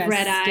person they who have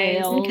has red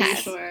scales. eyes. Okay.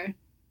 Sure.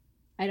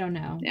 I don't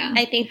know. Yeah.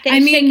 I think they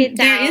should get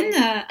down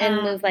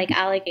and move like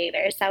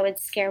alligators. That would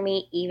scare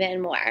me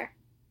even more.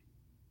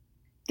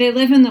 They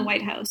live in the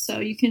White House, so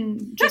you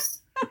can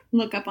just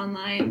look up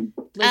online.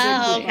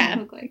 Oh, okay.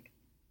 Look like.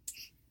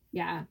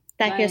 Yeah.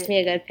 That gives me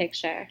a good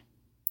picture.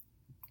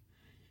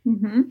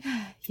 Mm-hmm.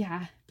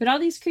 Yeah. But all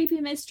these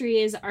creepy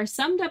mysteries are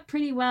summed up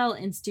pretty well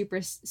in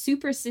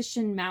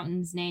Superstition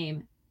Mountain's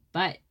name.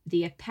 But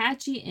the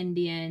Apache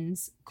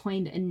Indians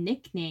coined a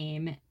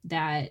nickname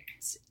that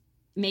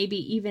may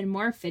be even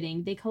more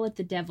fitting. They call it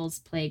the Devil's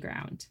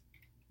Playground.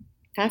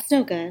 That's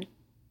no good.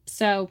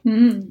 So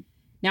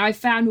now I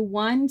found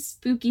one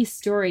spooky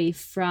story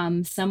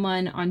from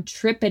someone on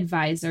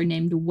TripAdvisor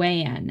named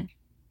Wayan.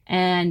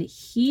 And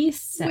he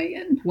said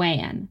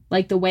Wayan,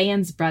 like the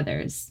Wayans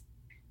brothers.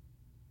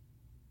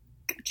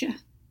 Gotcha.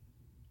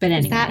 But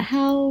anyway. Is that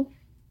how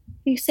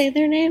you say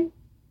their name?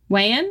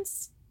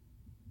 Wayans?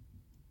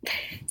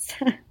 Is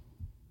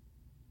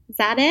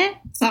that it?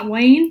 It's not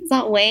Wayne? It's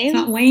not Wayne? It's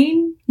not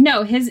Wayne?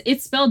 No,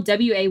 it's spelled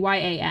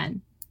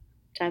W-A-Y-A-N.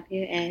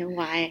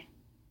 W-A-Y-A.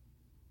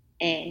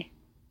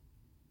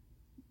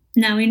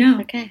 Now we know.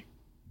 Okay.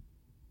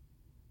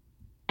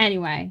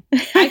 Anyway,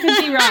 I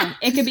could be wrong.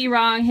 It could be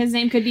wrong. His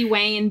name could be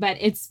Wayne, but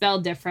it's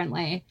spelled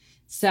differently.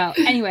 So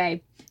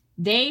anyway,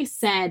 they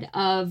said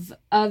of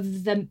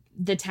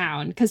the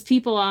town, because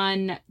people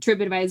on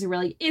TripAdvisor were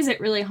like, is it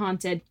really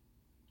haunted?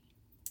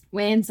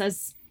 Wayne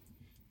says,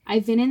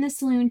 I've been in the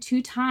saloon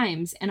 2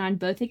 times, and on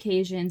both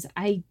occasions,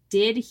 I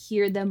did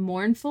hear the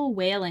mournful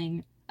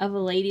wailing of a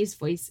lady's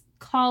voice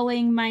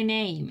calling my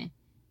name.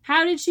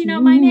 How did she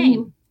know my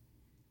name?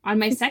 On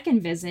my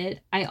second visit,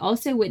 I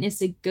also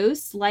witnessed a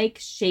ghost-like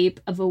shape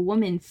of a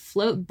woman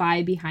float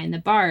by behind the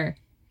bar.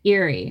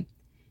 Eerie.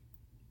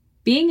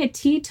 Being a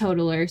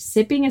teetotaler,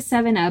 sipping a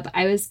 7-Up,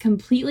 I was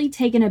completely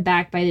taken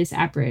aback by this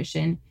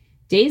apparition.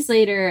 Days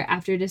later,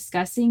 after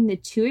discussing the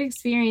 2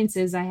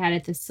 experiences I had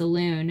at the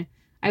saloon,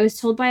 I was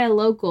told by a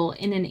local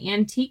in an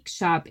antique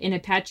shop in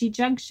Apache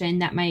Junction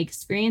that my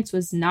experience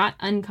was not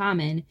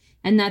uncommon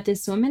and that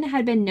this woman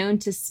had been known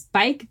to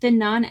spike the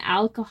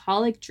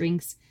non-alcoholic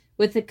drinks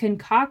with a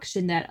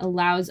concoction that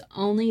allows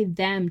only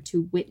them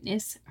to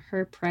witness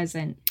her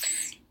presence.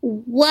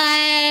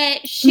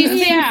 What? She's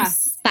been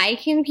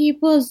spiking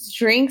people's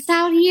drinks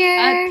out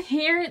here?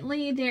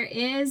 Apparently, there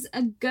is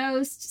a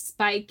ghost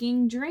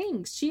spiking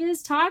drinks. She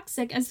is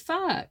toxic as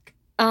fuck.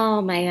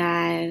 Oh my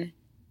god.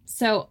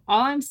 So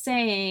all I'm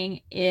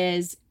saying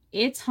is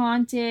it's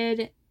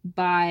haunted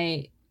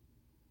by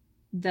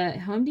the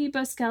Home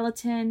Depot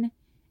skeleton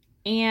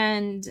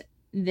and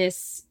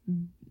this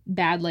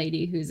bad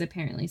lady who's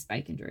apparently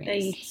spiking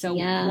drinks. So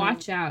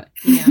watch out,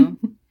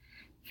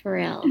 For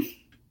real.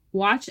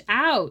 Watch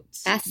out.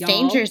 That's y'all.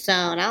 Danger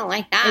Zone. I don't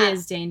like that. It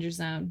is Danger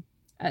Zone.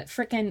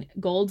 Frickin'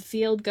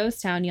 Goldfield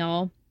Ghost Town,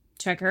 y'all.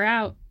 Check her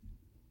out.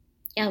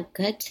 Yo,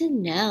 good to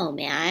know,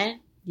 man.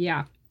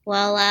 Yeah.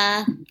 Well,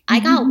 I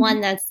got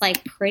one that's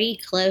like pretty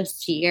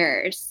close to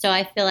yours, so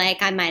I feel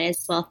like I might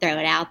as well throw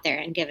it out there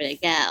and give it a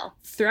go.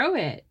 Throw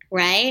it.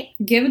 Right?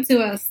 Give it to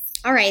us.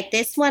 All right,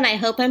 this one, I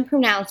hope I'm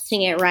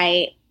pronouncing it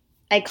right.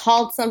 I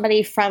called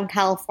somebody from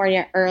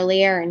California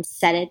earlier and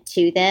said it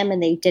to them,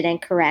 and they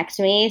didn't correct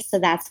me, so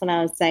that's when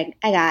I was like,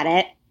 I got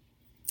it.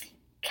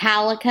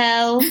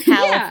 Calico,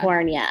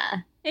 California.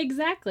 Yeah,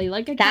 exactly,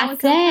 like a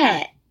That's calico it.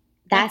 cat.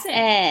 That's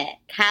it.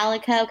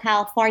 Calico,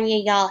 California,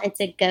 y'all. It's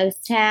a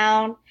ghost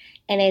town,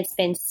 and it's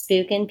been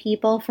spooking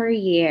people for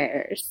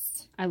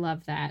years. I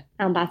love that.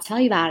 I'm about to tell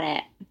you about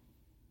it.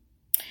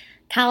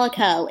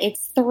 Calico,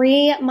 it's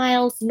 3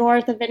 miles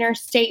north of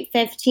Interstate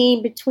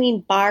 15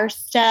 between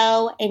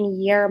Barstow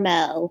and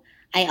Yermo.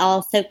 I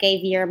also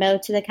gave Yermo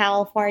to the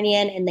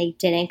Californian, and they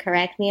didn't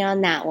correct me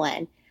on that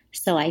one,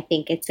 so I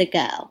think it's a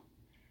go.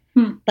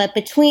 But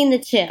between the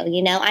two,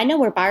 I know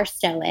where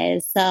Barstow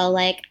is, so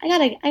like I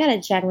got a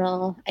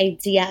general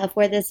idea of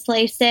where this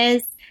place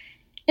is,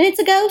 and it's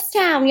a ghost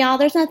town, y'all.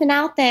 There's nothing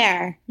out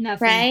there,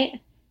 Nothing. right?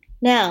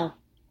 No,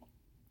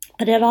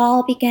 but it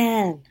all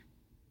began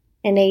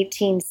in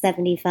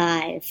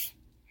 1875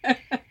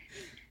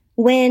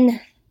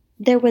 when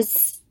there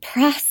was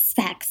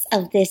prospects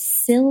of this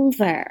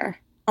silver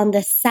on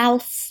the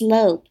south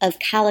slope of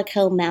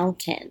Calico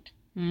Mountain.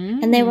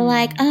 And they were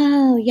like,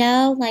 oh,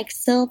 like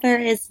silver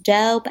is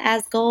dope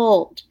as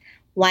gold.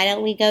 Why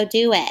don't we go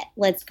do it?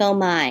 Let's go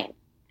mine.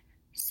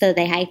 So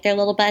they hiked their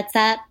little butts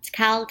up to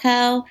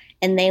Calico,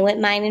 and they went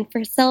mining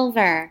for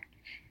silver.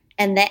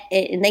 And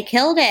they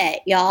killed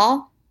it,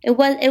 y'all. It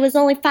was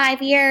only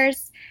 5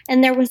 years,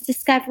 and there was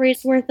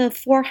discoveries worth of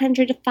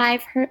 $400 to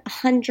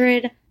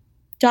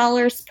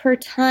 $500 per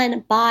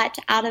ton bought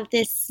out of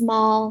this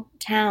small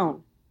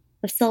town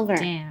of silver.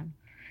 Damn.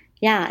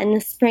 Yeah, in the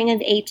spring of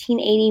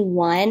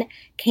 1881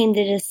 came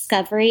the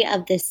discovery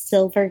of the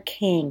Silver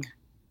King.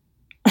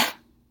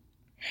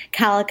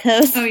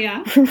 Calico's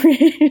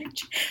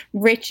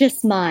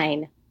richest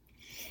mine.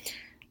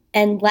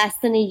 And less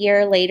than a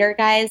year later,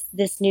 guys,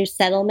 this new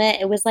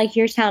settlement, it was like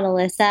your town,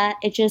 Alyssa.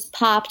 It just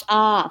popped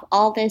off.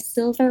 All this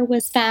silver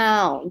was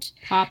found.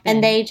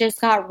 And they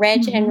just got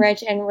rich and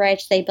rich and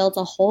rich. They built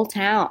a whole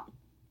town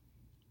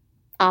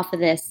off of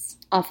this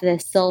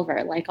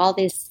silver. Like all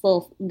these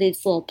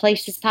little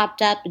places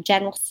popped up, a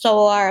general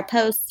store, a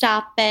post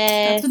office.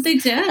 That's what they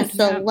did. A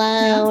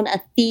salon,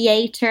 a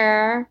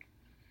theater.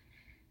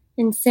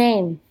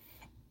 Insane.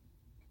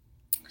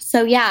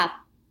 So yeah,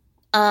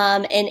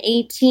 in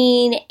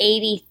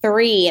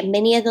 1883,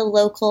 many of the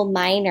local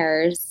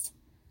miners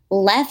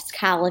left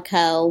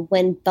Calico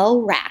when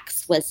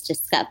borax was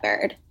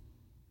discovered.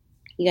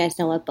 You guys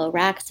know what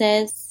borax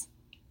is?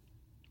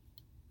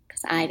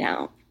 Because I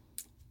don't.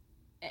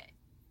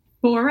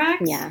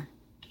 Borax? Yeah.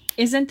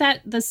 Isn't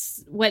that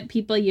what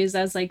people use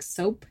as like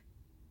soap?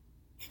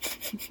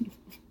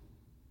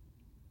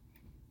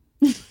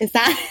 Is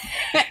that?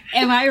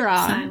 Am I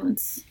wrong?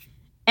 Silence.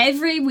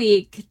 Every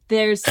week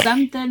there's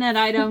something that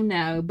I don't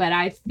know, but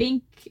I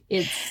think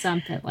it's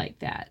something like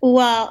that.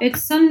 Well,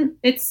 it's some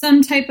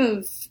type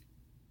of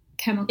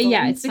chemical.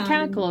 Yeah, it's a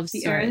chemical of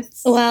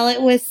sorts. Well,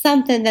 it was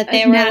something that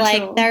they were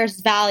like, there's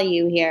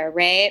value here,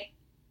 right?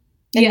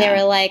 And they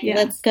were like,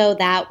 let's go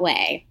that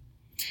way.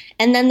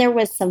 And then there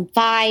was some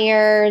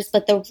fires,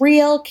 but the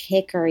real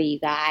kicker, you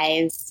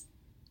guys,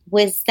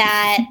 was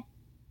that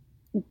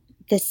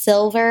the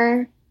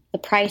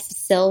price of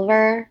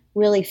silver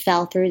really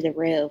fell through the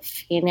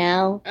roof, you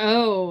know?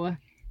 Oh.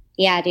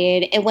 Yeah,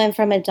 dude. It went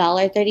from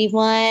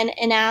 $1.31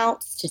 an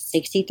ounce to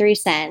 63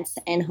 cents,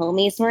 and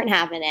homies weren't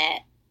having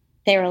it.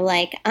 They were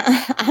like,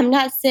 I'm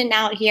not sitting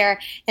out here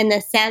in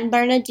the San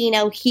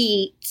Bernardino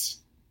heat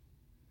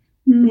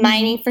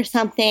mining for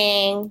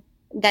something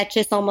that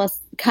just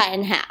almost cut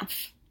in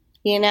half,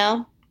 you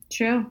know?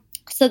 True.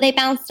 So they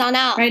bounced on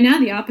out. Right now,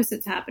 the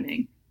opposite's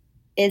happening.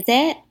 Is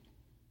it?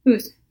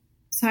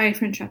 Sorry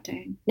for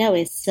interrupting. No,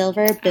 is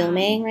silver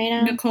booming right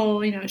now?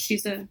 Nicole,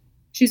 she's a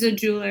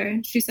jeweler.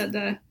 She said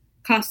the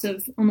cost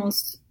of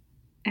almost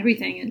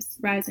everything is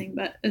rising,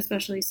 but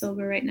especially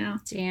silver right now.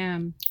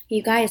 Damn.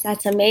 You guys,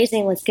 that's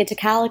amazing. Let's get to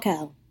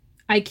Calico.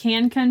 I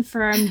can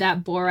confirm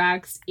that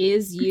borax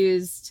is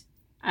used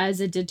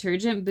as a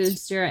detergent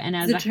booster and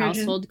as a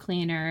household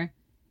cleaner.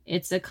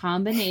 It's a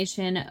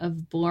combination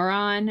of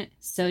boron,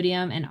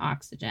 sodium, and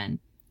oxygen.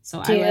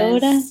 So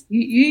dude,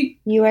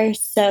 you are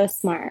so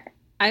smart.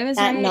 I was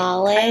that right.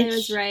 knowledge. I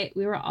was right.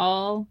 We were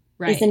all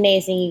right. It's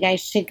amazing. You guys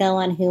should go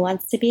on Who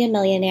Wants to Be a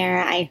Millionaire.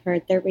 I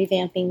heard they're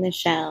revamping the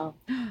show.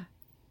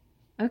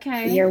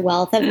 Okay. Your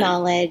wealth of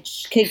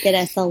knowledge could get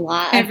us a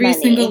lot of money. Every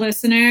single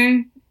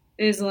listener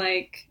is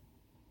like,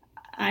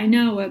 I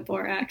know what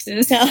borax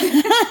is. So,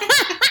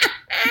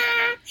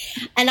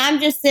 and I'm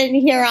just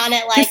sitting here on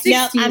it like,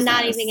 nope, I'm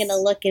not even going to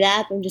look it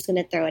up. I'm just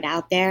going to throw it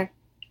out there.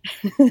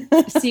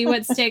 See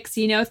what sticks.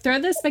 Throw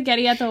the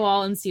spaghetti at the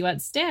wall and see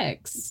what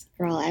sticks.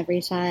 Girl,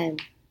 every time.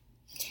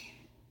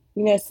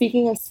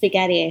 Speaking of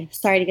spaghetti,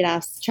 sorry to get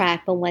off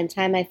track, but one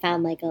time I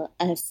found like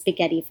a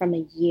spaghetti from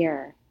a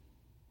year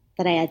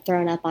that I had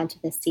thrown up onto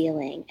the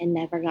ceiling and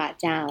never got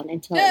down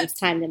until it was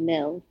time to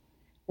move.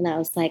 And I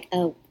was like,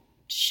 oh,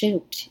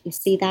 shoot. You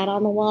see that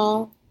on the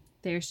wall?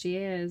 There she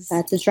is.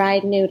 That's a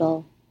dried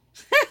noodle.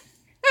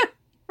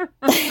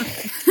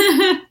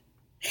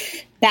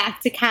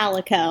 Back to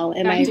Calico.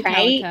 Am I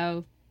right?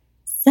 Calico.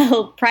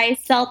 So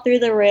price fell through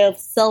the roof.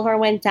 Silver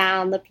went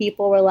down. The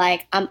people were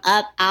like, I'm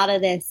up out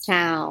of this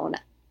town.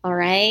 All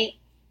right.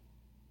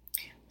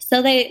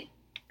 So they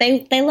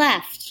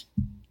left.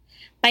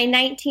 By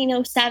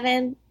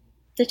 1907,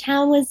 the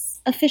town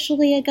was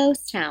officially a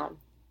ghost town.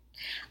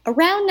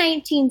 Around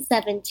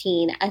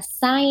 1917, a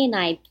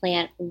cyanide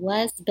plant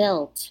was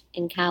built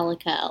in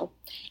Calico,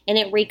 and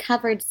it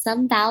recovered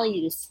some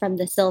values from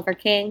the Silver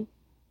King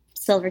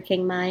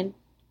mine.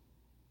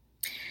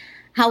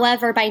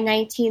 However, by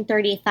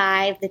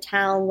 1935, the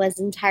town was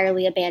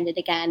entirely abandoned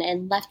again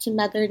and left to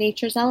Mother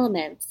Nature's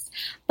elements.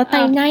 But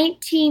by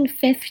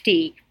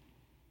 1950,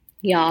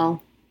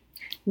 y'all,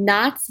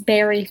 Knott's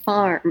Berry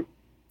Farm,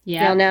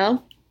 y'all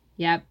know?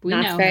 Yep, we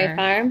Knott's know Berry her.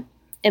 Farm.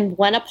 And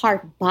Buena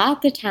Park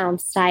bought the town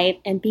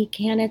site and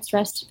began its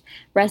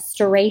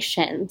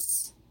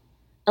restorations.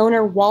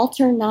 Owner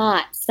Walter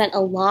Knott spent a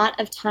lot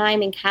of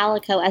time in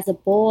Calico as a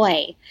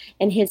boy,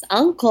 and his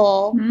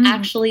uncle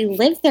actually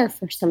lived there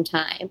for some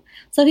time.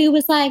 So he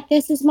was like,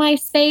 this is my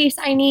space.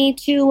 I need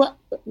to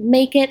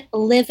make it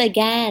live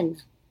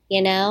again,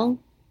 It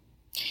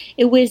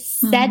was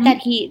said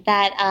that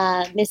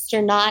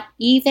Mr. Knott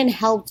even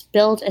helped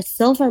build a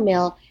silver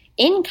mill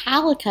in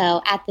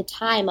Calico at the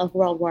time of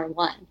World War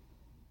I.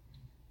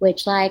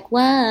 Which,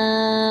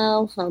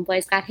 whoa,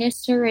 homeboy's got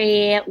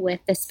history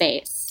with the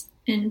space.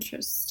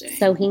 Interesting.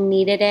 So he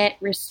needed it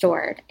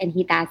restored, and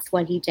that's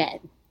what he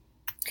did.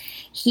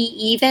 He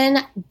even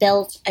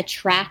built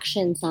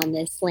attractions on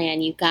this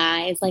land, you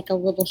guys, like a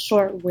little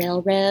short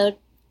railroad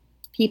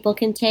people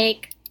can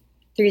take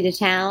through the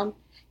town.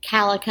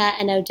 Calico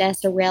and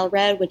Odessa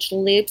Railroad, which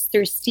loops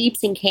through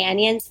steeps and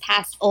canyons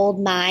past old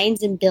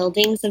mines and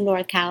buildings of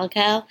North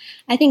Calico.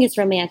 I think it's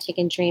romantic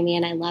and dreamy,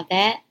 and I love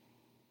it.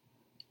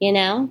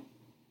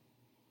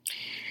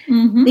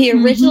 The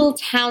original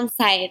town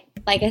site,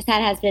 like I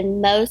said, has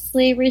been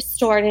mostly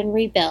restored and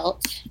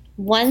rebuilt.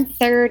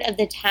 1/3 of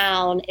the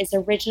town is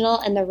original,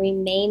 and the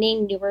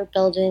remaining newer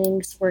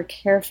buildings were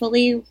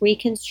carefully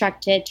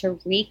reconstructed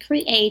to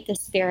recreate the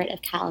spirit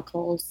of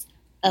Calico's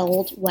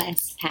Old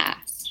West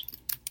past.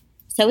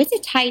 So it's a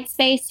tight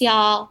space,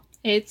 y'all.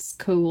 It's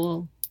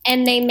cool.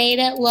 And they made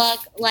it look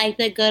like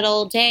the good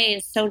old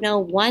days, so no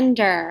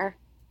wonder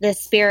the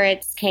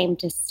spirits came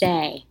to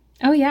stay.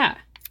 Oh, yeah.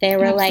 They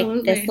were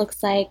like, this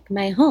looks like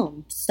my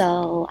home,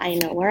 so I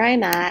know where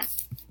I'm at.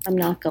 I'm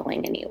not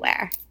going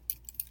anywhere.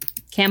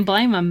 Can't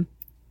blame them.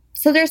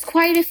 So there's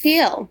quite a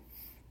few.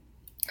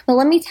 But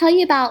let me tell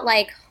you about,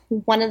 like,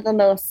 one of the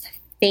most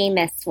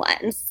famous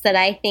ones that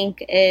I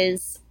think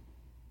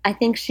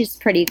she's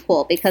pretty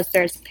cool because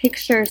there's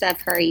pictures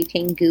of her you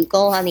can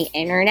Google on the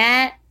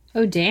internet.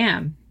 Oh,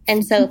 damn.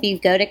 And so if you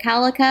go to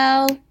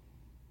Calico,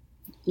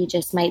 you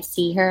just might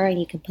see her and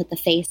you can put the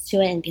face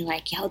to it and be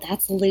like, yo,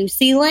 that's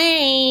Lucy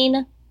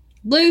Lane.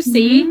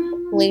 Lucy?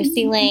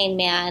 Lucy Lane,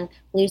 man.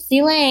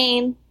 Lucy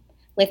Lane,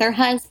 with her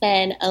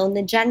husband, owned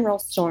the general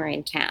store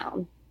in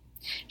town.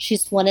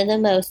 She's one of the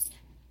most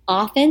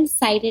often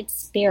cited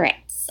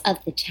spirits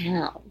of the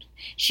town.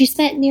 She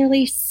spent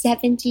nearly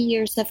 70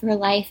 years of her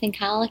life in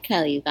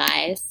Calico, you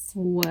guys.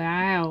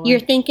 Wow. You're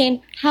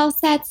thinking,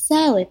 how's that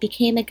so? It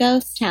became a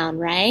ghost town,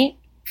 right?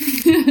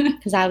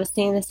 Because I was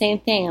thinking the same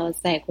thing. I was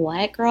like,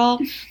 what, girl?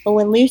 But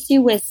when Lucy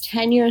was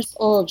 10 years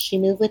old, she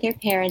moved with her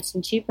parents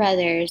and two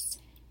brothers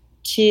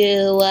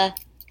to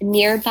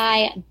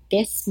nearby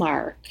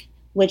Bismarck,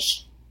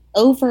 which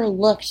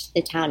overlooked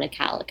the town of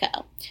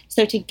Calico.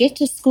 So to get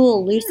to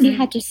school, Lucy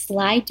had to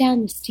slide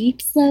down the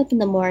steep slope in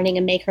the morning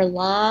and make her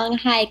long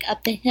hike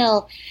up the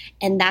hill,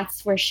 and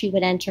that's where she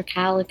would enter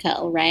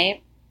Calico,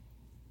 right?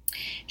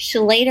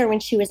 Later,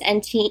 when she was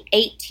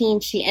 18,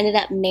 she ended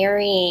up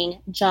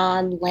marrying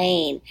John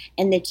Lane,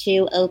 and the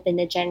two opened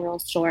a general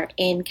store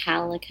in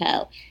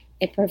Calico.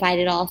 It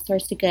provided all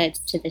sorts of goods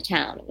to the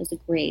town. It was a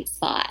great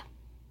spot.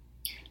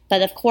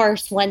 But of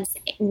course, once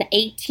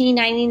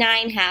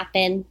 1899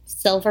 happened,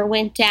 silver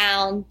went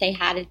down. They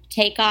had to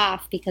take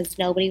off because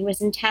nobody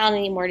was in town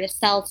anymore to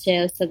sell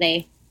to, so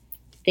they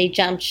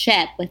jumped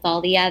ship with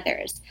all the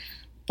others.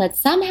 But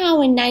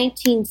somehow in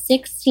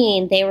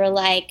 1916, they were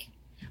like,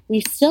 we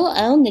still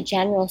own the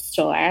general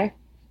store,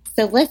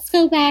 so let's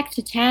go back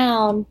to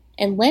town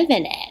and live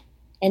in it.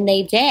 And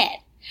they did.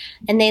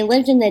 And they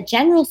lived in the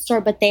general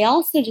store, but they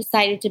also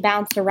decided to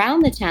bounce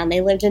around the town.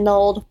 They lived in the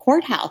old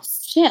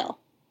courthouse, too.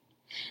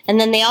 And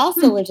then they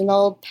also lived in the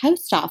old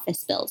post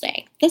office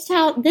building. This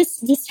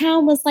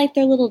town was like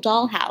their little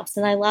dollhouse,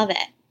 and I love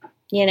it.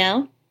 You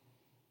know?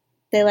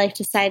 They like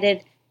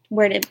decided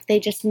they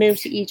just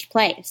moved to each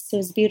place. It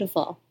was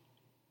beautiful.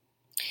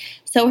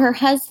 So her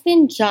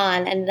husband,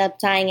 John, ended up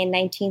dying in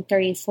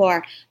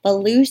 1934, but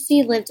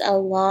Lucy lived a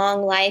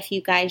long life,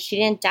 you guys. She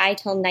didn't die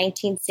till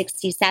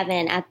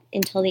 1967,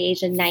 until the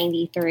age of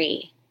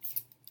 93.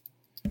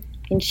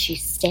 And she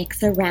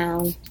sticks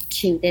around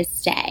to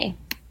this day.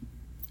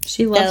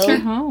 She loves her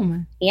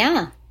home.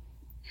 Yeah.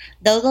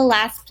 Though the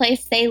last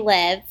place they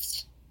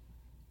lived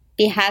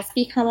has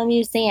become a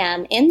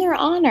museum, in their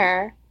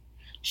honor,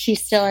 she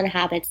still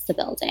inhabits the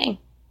building.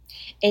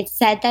 It's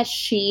said that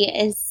she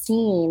is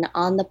seen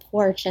on the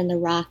porch in the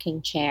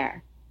rocking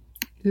chair.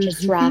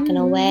 Just rocking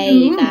away,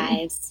 you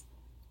guys.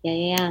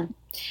 Yeah.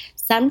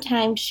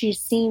 Sometimes she's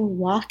seen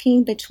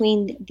walking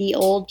between the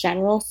old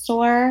general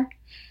store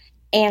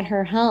and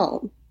her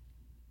home.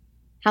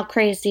 How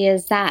crazy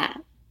is that?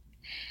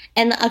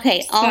 And,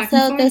 okay,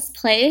 also this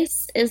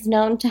place is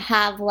known to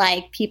have,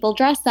 like, people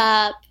dress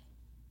up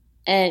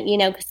and, you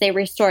know, because they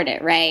restored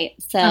it, right?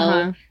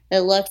 So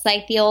it looks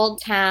like the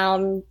old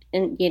town,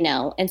 and, you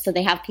know, and so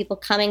they have people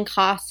come in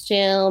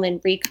costume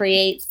and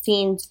recreate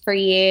scenes for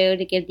you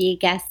to give the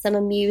guests some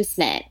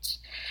amusement.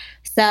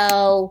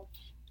 So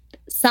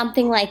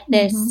something like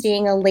this,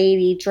 seeing a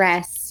lady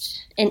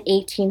dressed in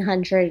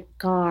 1800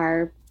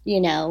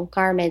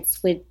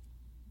 garments would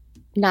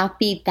not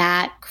be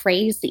that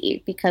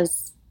crazy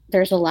because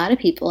there's a lot of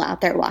people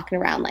out there walking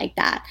around like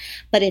that.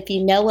 But if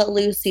you know what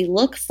Lucy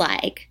looks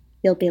like,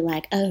 you'll be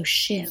like, oh,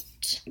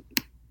 shoot.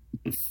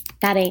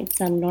 That ain't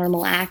some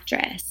normal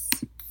actress.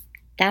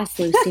 That's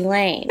Lucy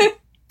Lane.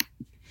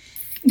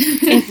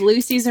 If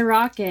Lucy's a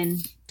rockin',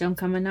 don't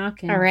come a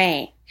knockin'. All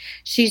right.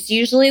 She's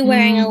usually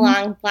wearing a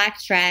long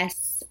black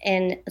dress,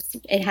 and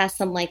it has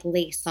some, like,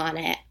 lace on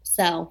it.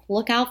 So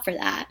look out for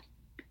that.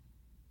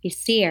 You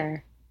see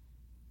her.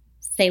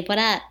 Say, what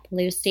up,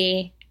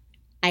 Lucy?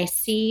 I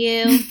see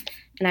you,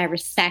 and I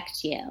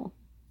respect you.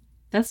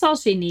 That's all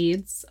she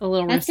needs, a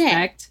little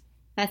respect.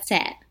 That's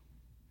it.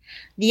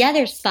 The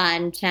other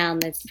spot in town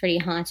that's pretty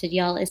haunted,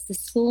 y'all, is the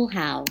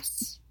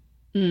schoolhouse.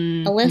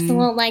 Alyssa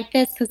won't like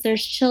this because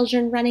there's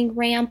children running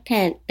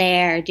rampant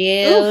there,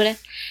 dude.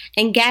 Oof.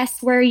 And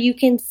guess where you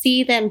can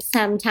see them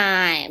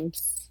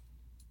sometimes?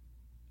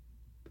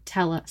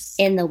 Tell us.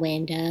 In the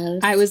windows.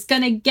 I was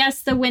going to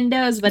guess the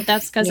windows, but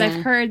that's because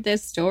I've heard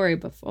this story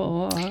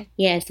before.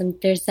 Yes, and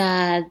there's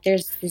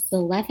this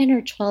 11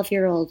 or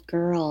 12-year-old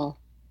girl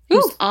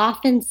who's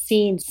often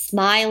seen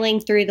smiling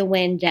through the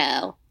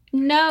window.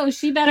 No,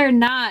 she better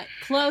not.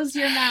 Close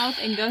your mouth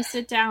and go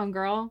sit down,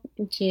 girl.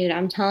 Dude,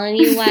 I'm telling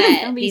you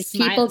what. These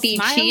people be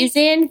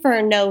cheesing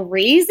for no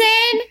reason.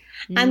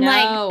 I'm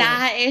like,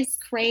 that is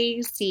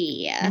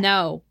crazy.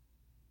 No.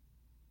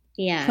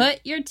 Yeah. Put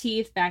your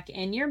teeth back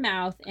in your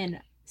mouth and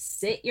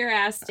Sit your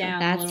ass down.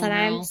 That's what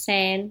I'm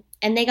saying.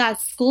 And they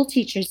got school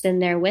teachers in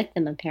there with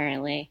them,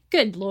 apparently.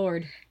 Good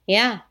Lord.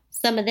 Yeah.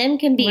 Some of them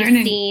can be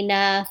seen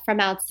from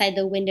outside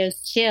the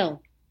windows, too.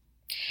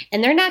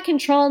 And they're not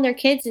controlling their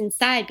kids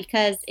inside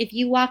because if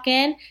you walk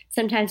in,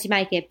 sometimes you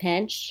might get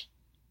pinched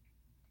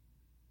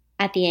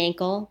at the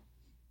ankle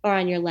or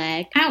on your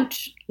leg.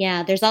 Ouch.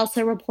 Yeah. There's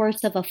also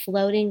reports of a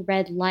floating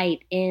red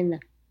light in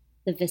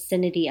the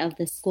vicinity of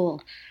the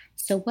school.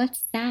 So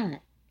what's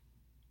that?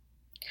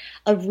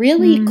 A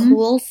really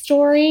cool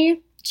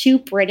story. 2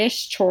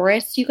 British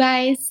tourists, you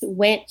guys,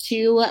 went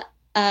to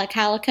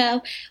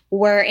Calico,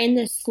 were in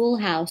the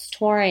schoolhouse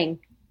touring,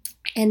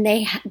 and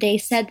they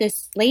said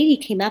this lady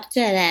came up to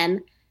them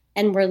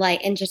and were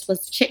like, and just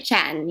was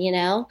chit-chatting, you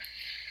know,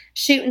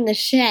 shooting the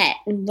shit,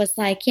 and was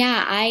like,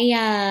 yeah,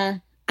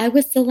 I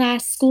was the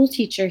last school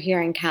teacher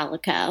here in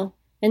Calico.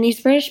 And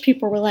these British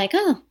people were like,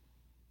 oh,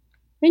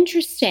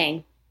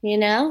 interesting. You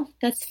know,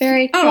 that's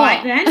very cool. All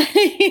right, then.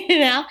 You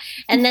know,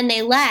 and then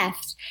they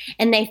left,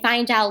 and they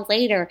find out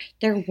later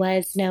there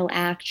was no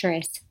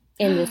actress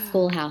in the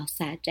schoolhouse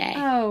that day.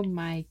 Oh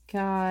my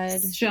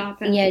God!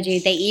 Stop it. Yeah,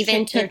 dude. They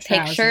even took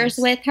pictures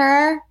with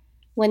her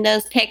when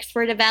those pics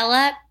were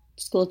developed.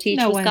 School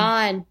teacher was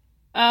gone.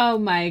 Oh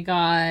my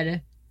God!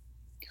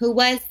 Who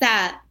was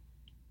that?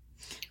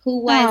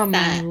 Who was that? Oh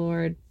my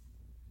Lord!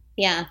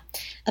 Yeah,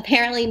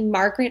 apparently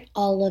Margaret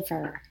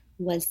Oliver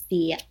was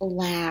the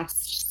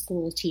last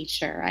school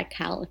teacher at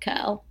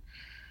Calico.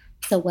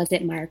 So was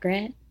it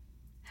Margaret?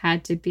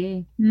 Had to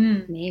be.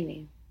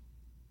 Maybe.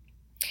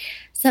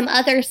 Some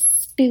other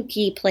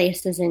spooky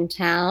places in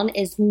town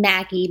is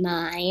Maggie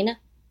Mine,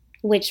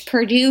 which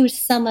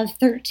produced some of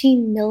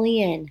 13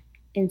 million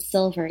in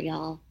silver,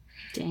 y'all.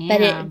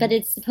 Damn. But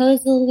it's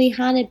supposedly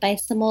haunted by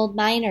some old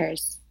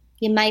miners.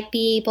 You might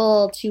be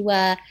able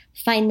to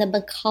find the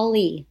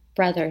Macaulay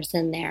brothers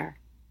in there.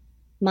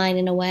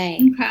 Mining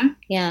away. Okay.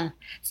 Yeah.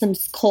 Some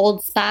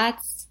cold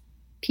spots.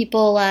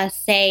 People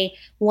say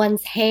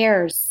one's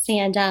hairs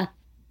stand up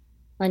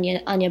on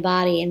your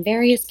body in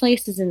various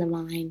places in the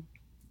mine.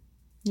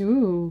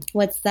 Ooh.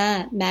 What's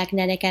that?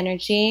 Magnetic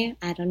energy?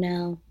 I don't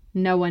know.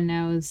 No one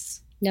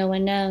knows. No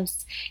one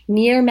knows.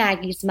 Near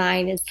Maggie's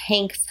mine is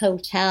Hank's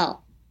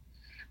Hotel,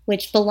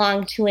 which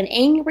belonged to an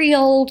angry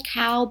old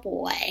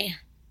cowboy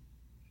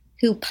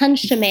who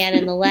punched a man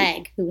in the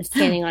leg who was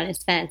standing on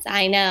his fence.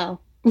 I know.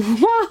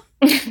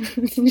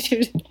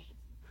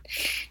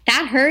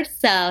 That hurts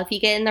though if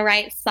you get in the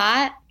right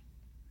spot.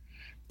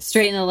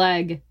 Straighten the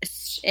leg.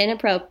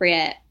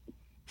 Inappropriate.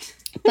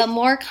 But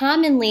more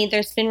commonly,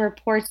 there's been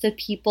reports of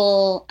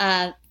people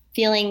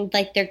feeling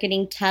like they're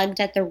getting tugged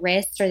at the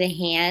wrists or the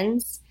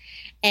hands.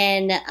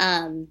 And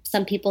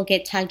some people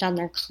get tugged on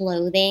their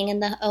clothing in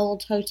the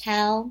old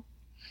hotel.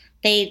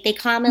 They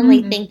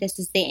commonly think this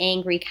is the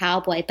angry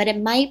cowboy, but it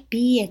might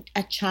be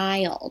a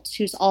child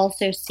who's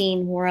also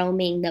seen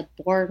roaming the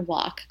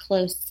boardwalk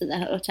close to the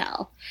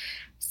hotel.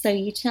 So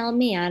you tell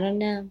me, I don't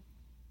know.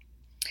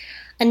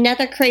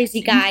 Another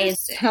crazy guy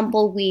is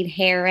Tumbleweed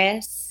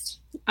Harris.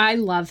 I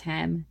love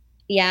him.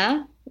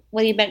 Yeah?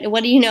 What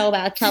do you know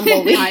about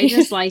Tumbleweed? I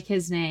just like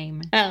his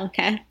name. Oh,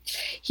 okay.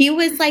 He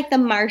was like the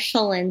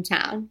marshal in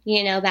town,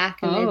 you know,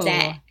 back in the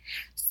day.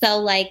 So,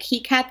 like,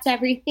 he kept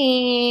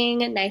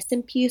everything nice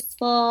and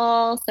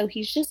peaceful. So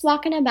he's just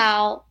walking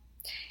about,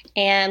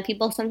 and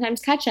people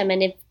sometimes catch him.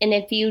 And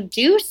if you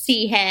do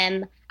see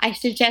him, I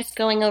suggest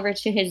going over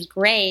to his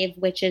grave,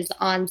 which is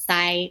on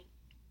site,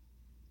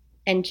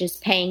 and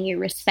just paying your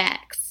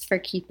respects for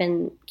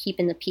keeping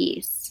the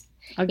peace.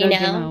 I'll go give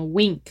him a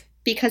wink.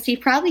 Because he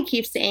probably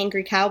keeps the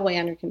angry cowboy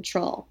under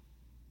control,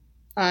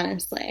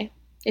 honestly.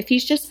 If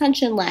he's just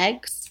punching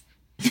legs...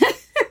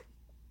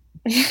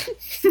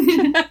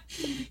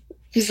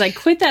 He's like,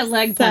 quit that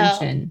leg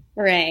punching.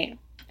 Right.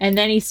 And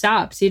then he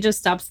stops. He just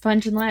stops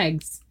punching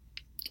legs.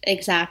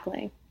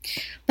 Exactly.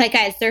 But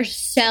guys, there's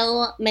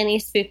so many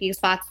spooky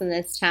spots in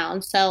this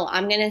town. So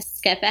I'm going to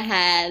skip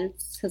ahead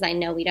because I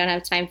know we don't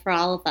have time for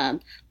all of them.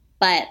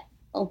 But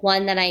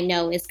one that I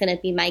know is going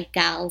to be my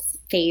gal's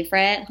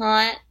favorite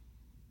haunt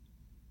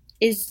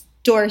is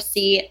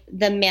Dorsey,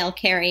 the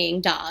mail-carrying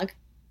dog.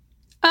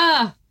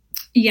 Ah.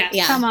 Yes.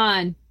 Yeah. Come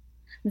on.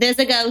 There's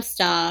a ghost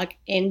dog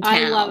in town.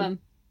 I love him.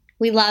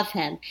 We love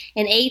him.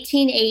 In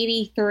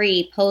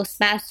 1883,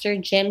 Postmaster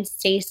Jim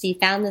Stacy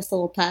found this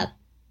little pup.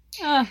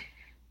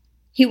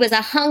 He was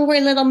a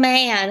hungry little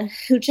man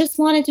who just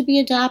wanted to be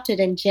adopted,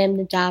 and Jim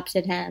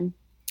adopted him.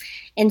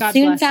 And God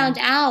soon bless found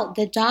him. out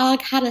the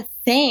dog had a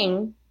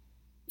thing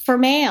for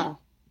mail.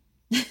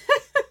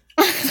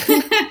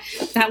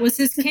 That was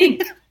his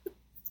kink.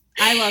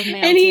 I love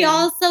mail, and he too.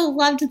 also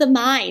loved the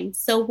mine.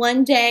 So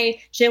one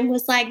day, Jim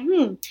was like,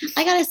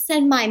 I got to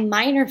send my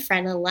miner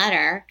friend a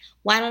letter.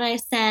 Why don't I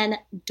send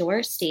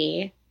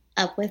Dorsey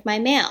up with my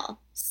mail?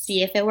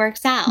 See if it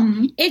works out.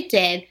 Mm-hmm. It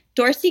did.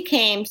 Dorsey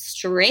came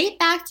straight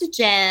back to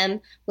Jim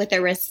with a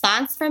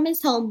response from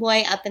his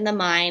homeboy up in the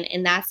mine,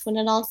 and that's when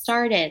it all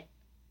started.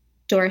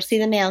 Dorsey,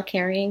 the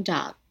mail-carrying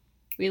dog.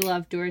 We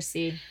love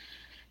Dorsey.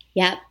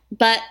 Yep.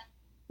 But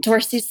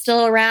Dorsey's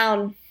still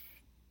around.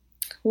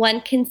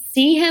 one can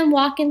see him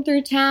walking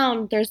through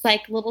town. There's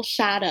like little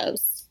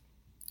shadows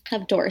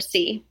of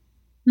Dorsey.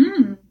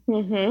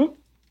 Mm-hmm.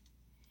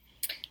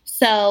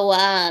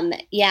 So,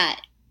 yeah,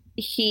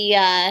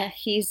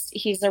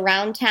 he's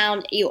around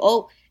town.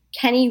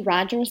 Kenny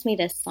Rogers made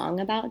a song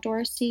about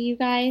Dorsey, you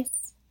guys.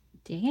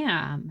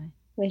 Damn.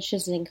 Which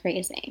isn't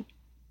crazy.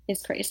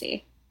 It's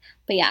crazy.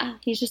 But yeah,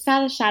 he's just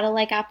got a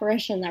shadow-like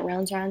apparition that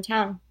roams around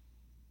town.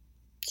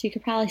 So you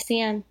could probably see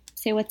him.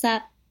 Say what's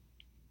up.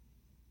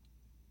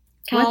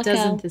 Calico. What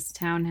doesn't this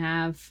town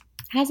have?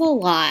 Has a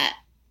lot.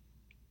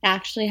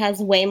 Actually has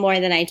way more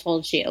than I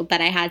told you,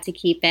 but I had to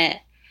keep it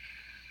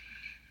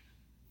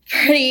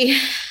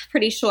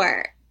pretty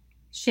short.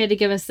 She had to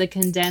give us the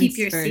condensed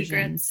version,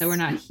 secrets. So we're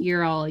not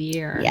here all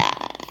year. Yeah.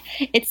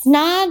 It's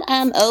not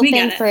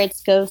open for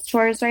its ghost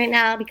tours right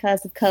now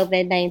because of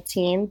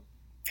COVID-19.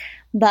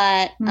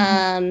 But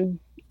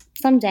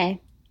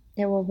someday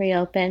it will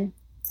reopen.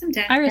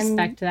 Someday. I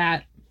respect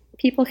that.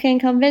 People can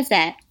come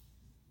visit.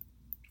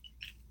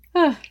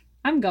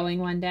 I'm going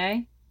one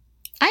day.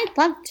 I'd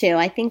love to.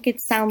 I think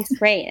it sounds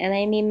great. And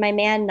I mean, my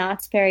man,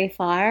 Knott's Berry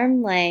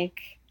Farm,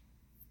 like,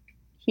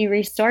 he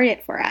restored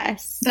it for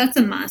us. That's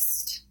a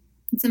must.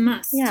 It's a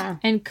must. Yeah.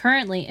 And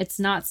currently, it's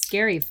not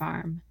Scary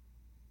Farm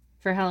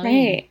for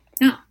Halloween. Right.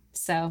 No.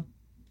 So.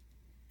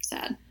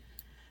 Sad.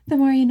 The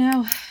more you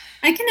know.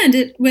 I can end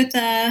it with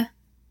a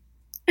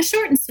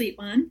short and sweet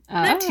one.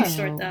 Not too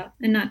short, though.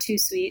 And not too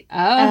sweet.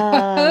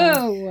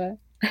 Oh.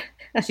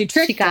 She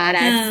tricked She got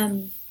us.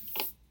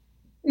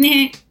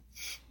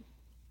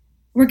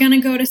 We're going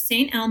to go to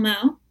St.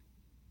 Elmo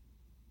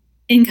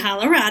in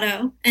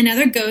Colorado,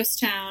 another ghost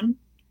town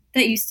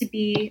that used to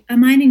be a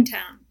mining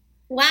town.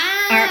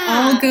 Wow. Are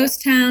all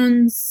ghost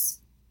towns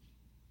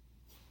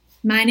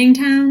mining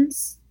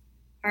towns?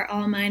 Are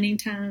all mining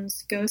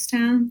towns ghost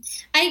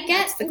towns? I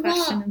guess that's the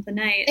question of the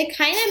night. It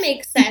kind of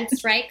makes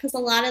sense, right? Because a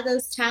lot of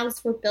those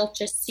towns were built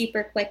just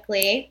super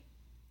quickly.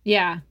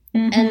 Yeah.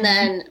 Mm-hmm. And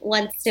then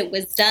once it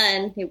was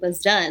done, it was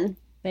done.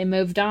 They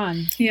moved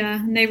on. Yeah,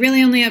 and they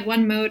really only had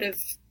one mode of,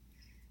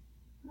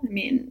 I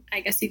mean,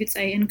 I guess you could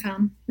say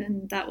income,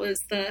 and that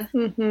was the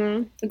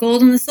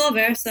gold and the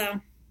silver.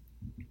 So,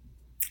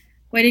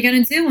 what are you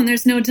going to do when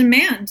there's no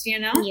demand? You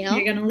know,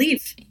 you're going to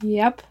leave.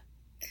 Yep.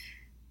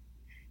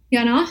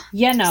 You know.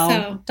 You know.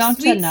 So, don't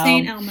you know?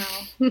 St. Elmo.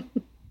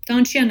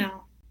 Don't you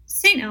know?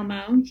 St.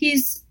 Elmo.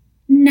 He's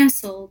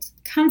nestled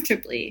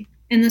comfortably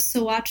in the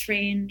Sawatch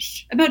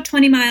Range, about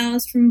 20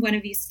 miles from Buena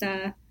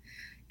Vista,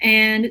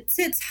 and it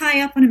sits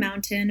high up on a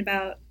mountain,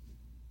 about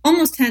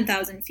almost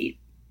 10,000 feet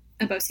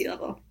above sea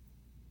level.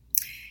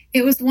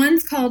 It was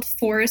once called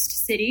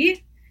Forest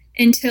City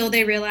until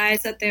they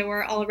realized that there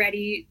were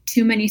already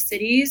too many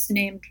cities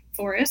named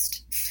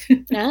Forest.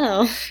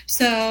 Oh.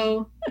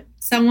 So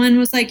someone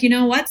was like, you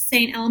know what?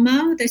 St.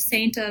 Elmo, the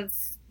saint of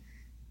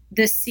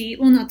the sea,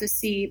 well, not the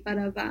sea, but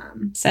of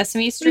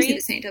Sesame Street. The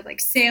saint of like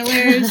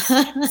sailors.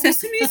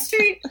 Sesame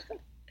Street.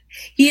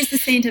 He is the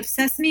saint of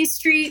Sesame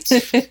Street,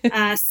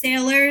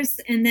 sailors,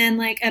 and then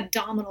like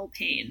abdominal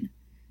pain,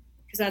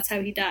 because that's how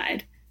he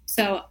died.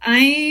 So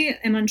I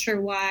am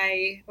unsure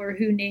why or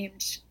who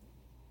named,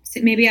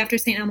 maybe after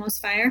St. Elmo's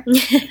fire.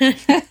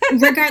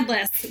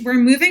 Regardless, we're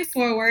moving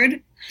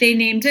forward. They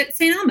named it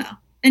St. Elmo,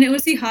 and it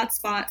was the hot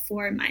spot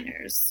for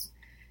miners.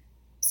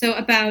 So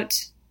about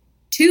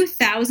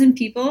 2,000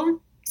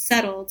 people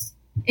settled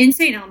in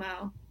St.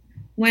 Elmo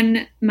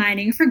when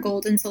mining for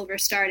gold and silver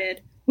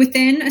started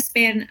within a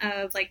span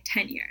of like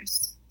 10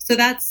 years. So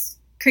that's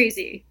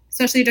crazy,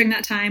 especially during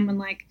that time when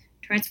like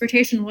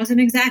transportation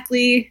wasn't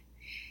exactly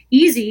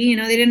easy. You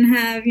know, they didn't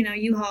have, you know,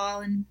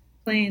 U-Haul and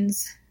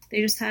planes.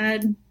 They just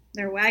had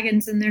their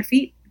wagons and their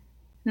feet.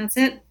 That's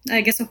it.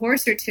 I guess a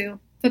horse or two.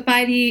 But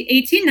by the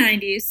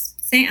 1890s,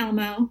 St.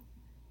 Elmo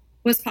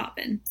was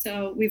popping.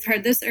 So we've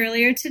heard this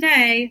earlier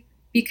today.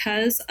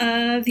 Because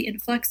of the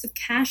influx of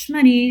cash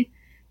money,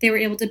 they were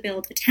able to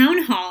build a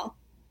town hall,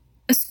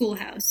 a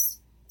schoolhouse,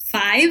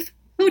 5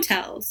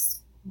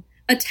 hotels,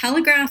 a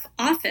telegraph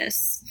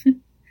office,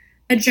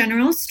 a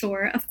general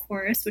store, of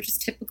course, which is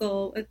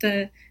typical of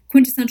the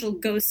quintessential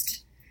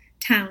ghost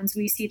towns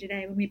we see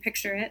today when we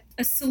picture it,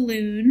 a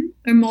saloon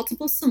or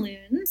multiple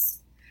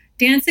saloons,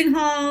 dancing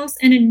halls,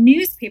 and a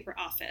newspaper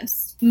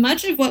office.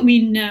 Much of what we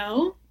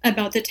know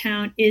about the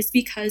town is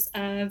because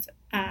of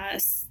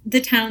the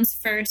town's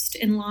first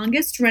and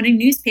longest running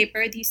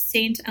newspaper, the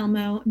St.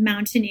 Elmo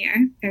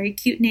Mountaineer. Very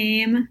cute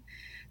name.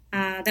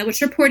 That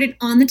was reported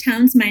on the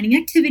town's mining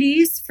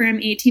activities from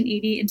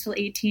 1880 until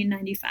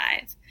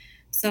 1895.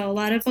 So a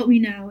lot of what we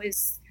know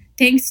is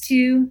thanks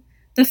to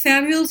the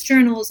fabulous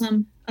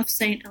journalism of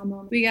St.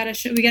 Elmo. We gotta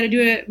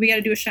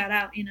do a shout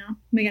out. You know,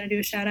 we gotta do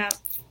a shout out.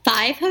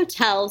 5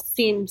 hotels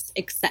seems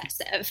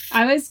excessive.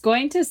 I was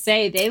going to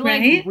say they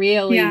like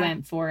really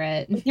went for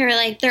it. They were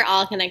like, they're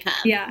all gonna come.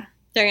 Yeah,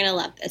 they're gonna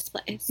love this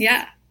place.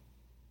 Yeah,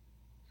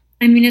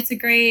 I mean it's a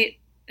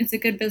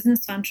good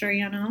business venture,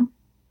 you know.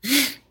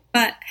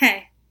 But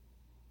hey,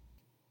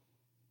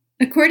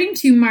 according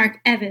to Mark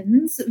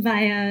Evans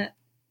via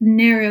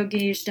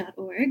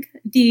narrowgauge.org.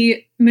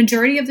 The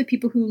majority of the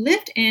people who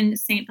lived in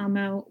St.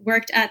 Elmo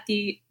worked at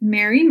the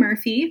Mary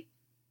Murphy,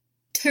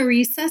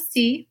 Teresa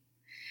C.,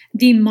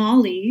 the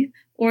Molly,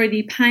 or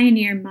the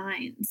Pioneer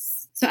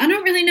mines. So I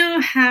don't really know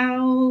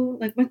how,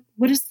 like,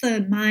 what is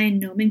the mine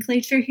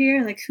nomenclature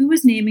here? Like, who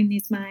was naming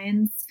these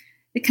mines?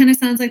 It kind of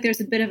sounds like there's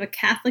a bit of a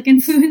Catholic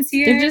influence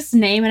here. They're just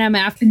naming them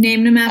after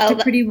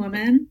Pretty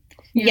Woman.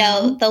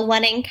 Yo, the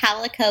one in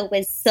Calico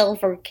was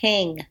Silver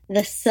King.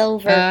 The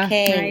Silver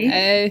King.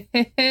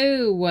 Right?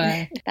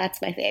 Oh.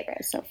 That's my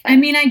favorite so far. I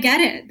mean, I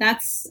get it.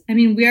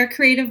 We are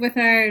creative with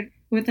our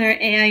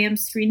AIM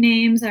screen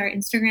names, our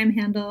Instagram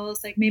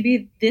handles. Like,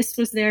 maybe this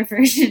was their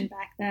version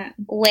back then.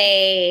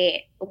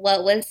 Wait,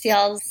 what was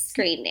y'all's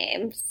screen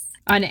names?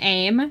 On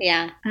AIM?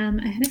 Yeah. I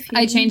had a few.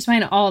 I change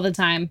mine all the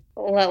time.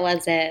 What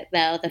was it,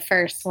 though? The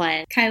first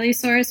one?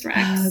 Kyliesaurus Rex.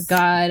 Oh,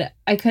 God.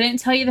 I couldn't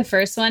tell you the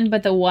first one,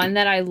 but the one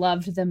that I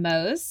loved the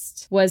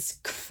most was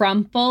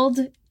Crumpled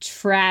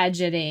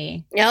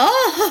Tragedy.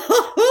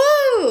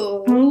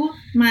 Oh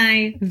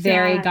my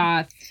Very God.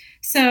 goth.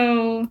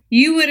 So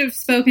you would have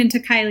spoken to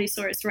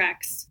Kyliesaurus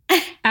Rex.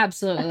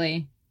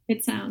 Absolutely.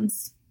 It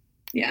sounds.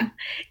 Yeah.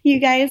 You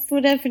guys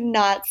would have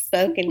not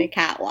spoken to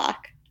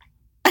Catwalk.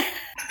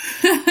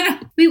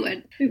 We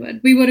would.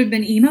 We would have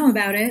been emo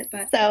about it,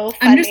 but so funny.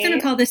 I'm just going to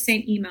call this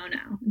St. Emo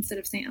now instead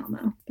of St.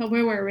 Elmo. But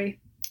where were we?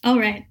 All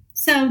right.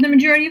 So the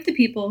majority of the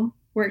people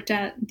worked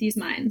at these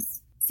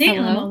mines. St.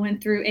 Elmo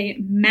went through a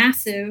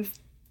massive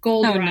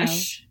gold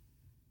rush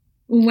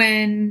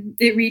when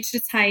it reached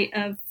its height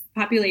of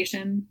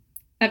population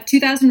of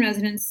 2,000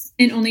 residents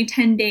in only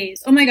 10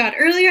 days. Oh my God.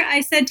 Earlier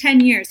I said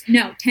 10 years.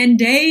 No, 10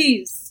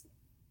 days.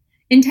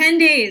 In 10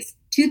 days.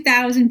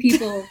 2,000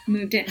 people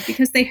moved in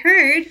because they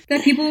heard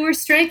that people were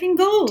striking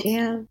gold.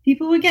 Yeah.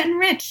 People were getting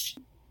rich.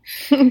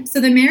 So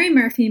the Mary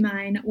Murphy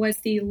mine was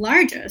the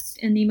largest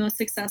and the most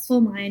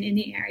successful mine in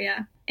the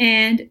area.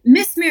 And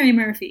Miss Mary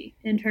Murphy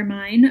and her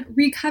mine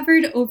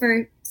recovered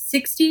over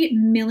 $60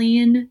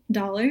 million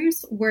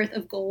worth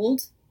of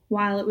gold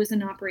while it was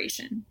in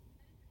operation.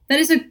 That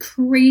is a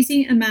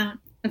crazy amount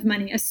of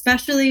money,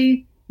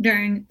 especially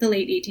during the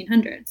late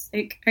 1800s.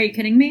 Like, are you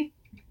kidding me?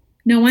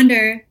 No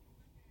wonder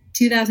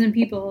 2,000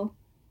 people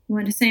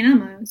went to St.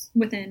 Elmo's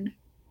within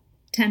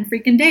 10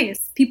 freaking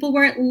days. People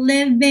were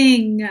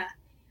living.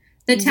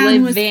 The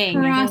town was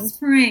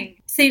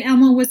prospering. St.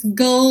 Elmo was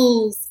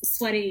goals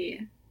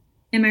sweaty.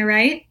 Am I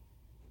right?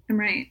 I'm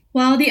right.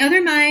 While the other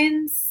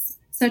mines,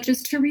 such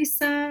as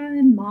Teresa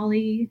and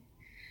Molly,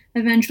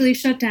 eventually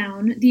shut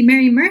down, the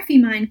Mary Murphy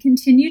mine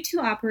continued to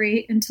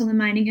operate until the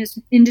mining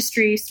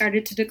industry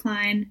started to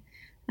decline,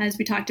 as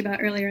we talked about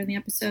earlier in the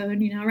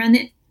episode, around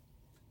the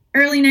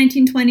early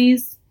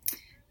 1920s.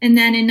 And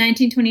then in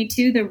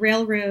 1922, the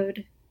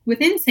railroad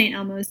within St.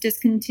 Elmo's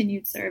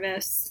discontinued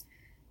service.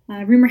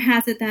 Rumor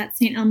has it that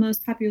St. Elmo's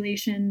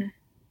population,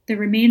 the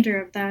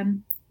remainder of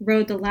them,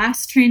 rode the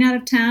last train out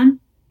of town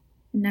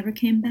and never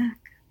came back.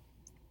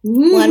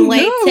 Ooh,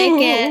 one-way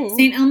ticket.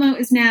 St. Elmo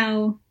is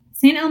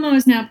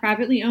now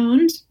privately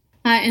owned,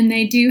 and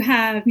they do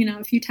have,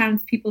 a few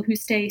townspeople who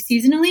stay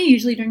seasonally,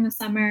 usually during the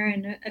summer,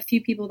 and a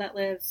few people that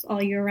live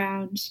all year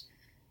round.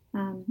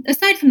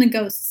 Aside from the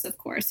ghosts, of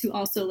course, who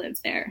also live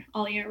there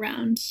all year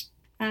round.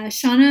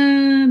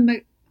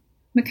 Shauna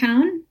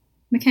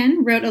McCann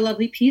wrote a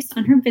lovely piece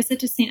on her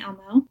visit to St.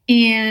 Elmo,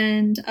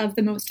 and of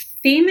the most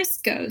famous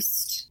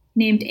ghost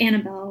named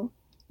Annabelle,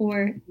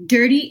 or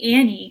Dirty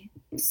Annie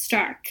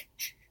Stark.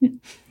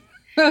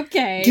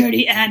 Okay.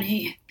 Dirty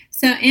Annie.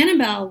 So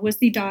Annabelle was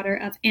the daughter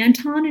of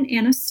Anton and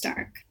Anna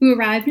Stark, who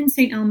arrived in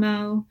St.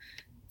 Elmo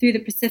through the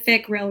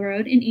Pacific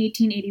Railroad in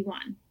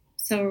 1881.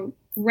 So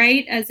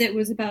right as it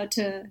was about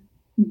to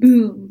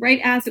boom, right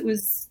as it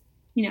was,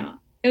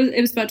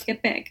 it was about to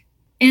get big.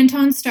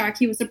 Anton Stark,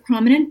 he was a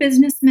prominent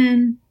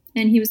businessman,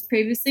 and he was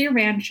previously a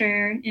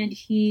rancher, and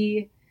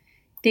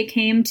they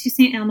came to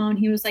St. Elmo, and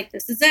he was like,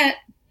 this is it.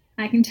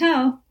 I can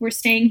tell. We're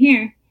staying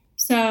here.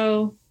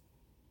 So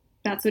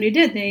that's what he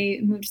did. They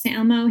moved to St.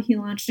 Elmo. He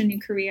launched a new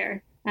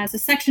career as a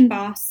section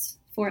boss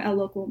for a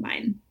local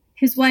mine.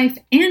 His wife,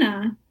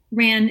 Anna,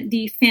 ran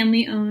the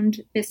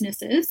family-owned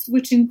businesses,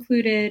 which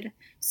included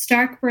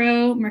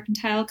Starkborough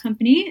Mercantile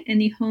Company and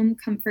the Home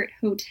Comfort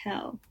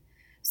Hotel.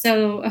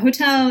 So a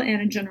hotel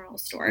and a general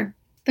store.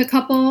 The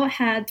couple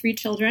had 3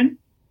 children,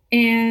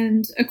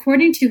 and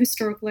according to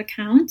historical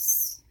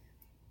accounts,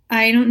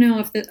 I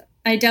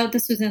doubt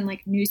this was in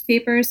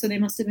newspapers, so they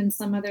must have been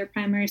some other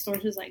primary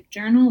sources like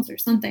journals or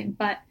something,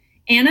 but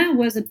Anna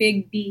was a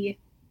big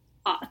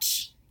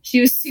biatch. She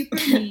was super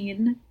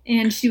mean,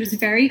 and she was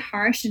very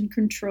harsh and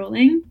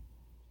controlling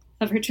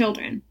of her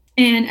children,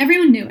 and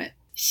everyone knew it.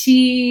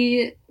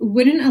 She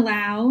wouldn't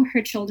allow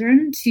her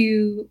children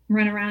to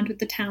run around with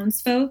the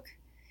townsfolk.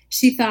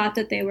 She thought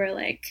that they were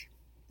like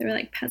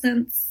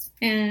peasants,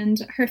 and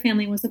her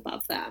family was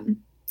above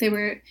them.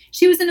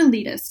 She was an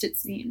elitist, it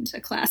seemed, a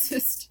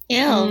classist.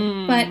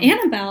 Ew. But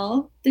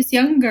Annabelle, this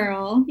young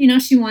girl,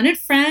 she wanted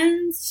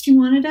friends.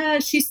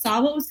 She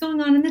saw what was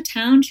going on in the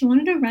town. She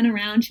wanted to run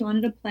around. She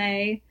wanted to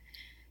play.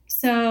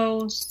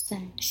 So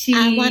she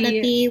I want to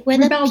be where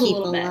the rebelled people a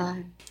little bit.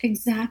 are.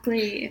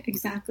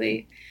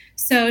 Exactly.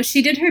 So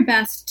she did her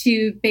best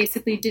to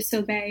basically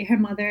disobey her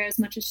mother as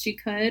much as she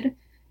could.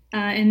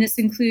 And this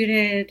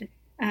included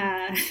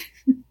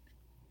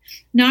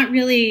not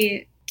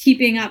really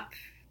keeping up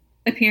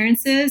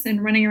appearances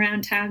and running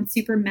around town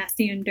super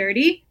messy and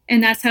dirty.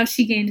 And that's how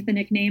she gained the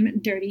nickname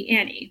Dirty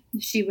Annie.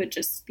 She would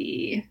just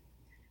be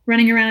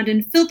running around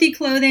in filthy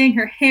clothing.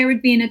 Her hair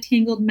would be in a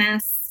tangled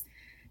mess.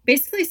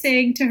 Basically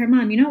saying to her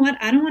mom, you know what?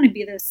 I don't want to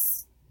be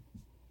this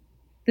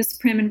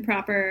prim and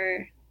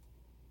proper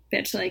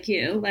bitch like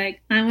you.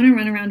 Like, I want to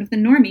run around with the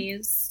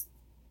normies.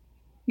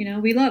 You know,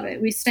 we love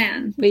it. We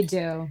stan. We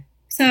do.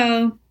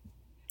 So,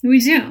 we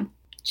do.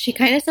 She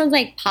kind of sounds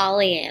like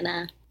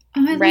Pollyanna.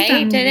 Oh, I love that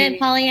movie. Didn't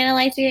Pollyanna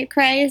like to get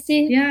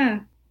crazy? Yeah.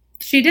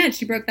 She did.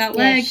 She broke that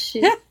leg.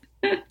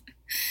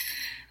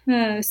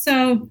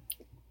 So,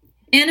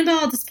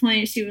 Annabelle, at this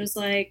point, she was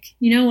like,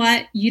 you know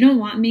what? You don't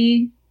want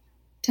me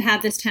to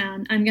have this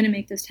town. I'm going to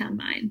make this town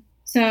mine.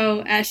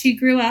 So, as she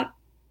grew up,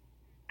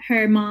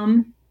 her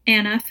mom,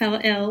 Anna,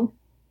 fell ill,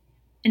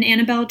 and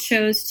Annabelle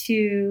chose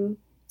to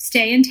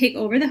stay and take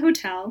over the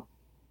hotel,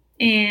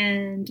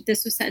 and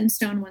this was set in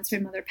stone once her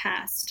mother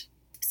passed.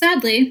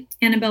 Sadly,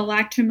 Annabelle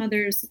lacked her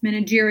mother's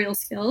managerial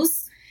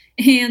skills,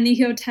 and the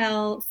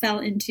hotel fell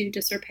into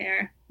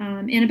disrepair.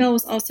 Annabelle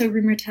was also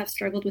rumored to have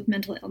struggled with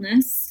mental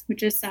illness,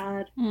 which is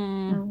sad.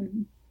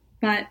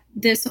 But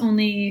this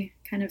only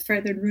kind of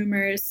furthered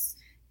rumors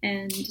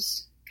and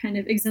kind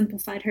of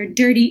exemplified her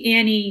Dirty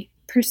Annie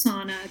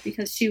persona,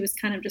 because she was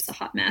kind of just a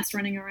hot mess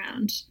running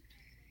around.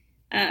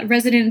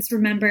 Residents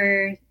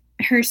remember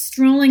her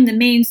strolling the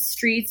main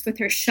streets with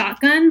her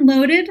shotgun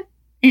loaded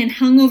and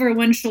hung over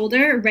one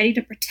shoulder, ready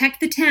to protect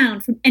the town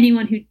from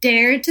anyone who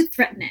dared to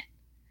threaten it.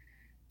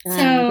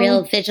 So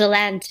real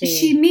vigilante.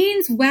 She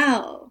means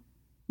well.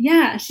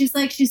 Yeah, she's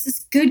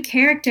this good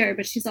character,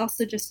 but she's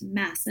also just a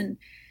mess and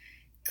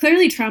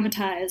clearly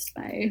traumatized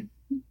by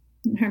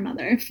her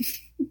mother.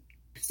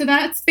 So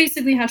that's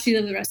basically how she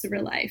lived the rest of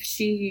her life.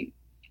 She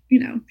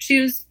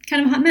was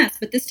kind of a hot mess,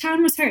 but this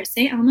town was hers.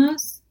 St.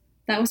 Elmo's,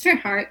 that was her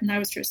heart and that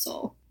was her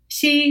soul.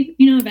 She,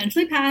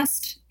 eventually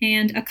passed,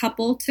 and a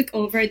couple took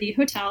over the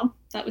hotel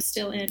that was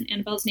still in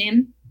Annabelle's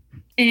name.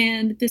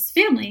 And this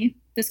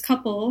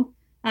couple,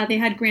 they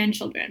had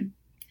grandchildren.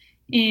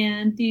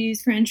 And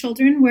these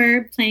grandchildren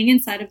were playing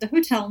inside of the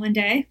hotel one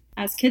day,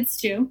 as kids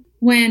do,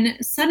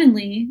 when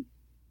suddenly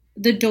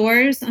the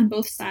doors on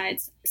both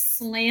sides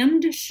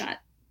slammed shut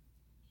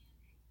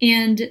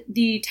and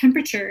the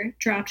temperature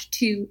dropped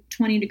to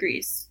 20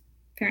 degrees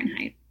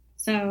Fahrenheit.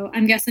 So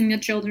I'm guessing the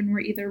children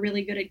were either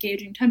really good at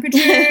gauging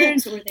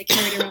temperatures or they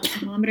carried around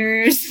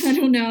thermometers. I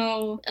don't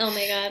know. Oh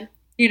my God.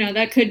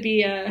 That could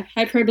be a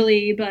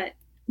hyperbole, but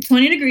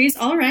 20 degrees,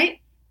 all right.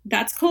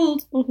 That's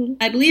cold. Mm-hmm.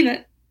 I believe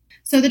it.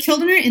 So the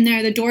children are in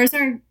there. The doors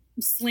are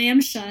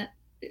slammed shut.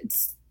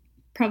 It's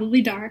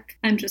probably dark.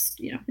 I'm just,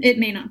 it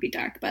may not be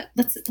dark, but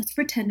let's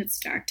pretend it's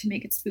dark to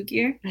make it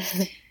spookier.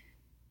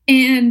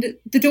 And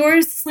the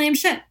doors slam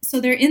shut.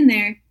 So they're in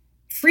there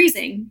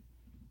freezing,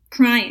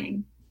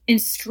 crying,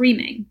 and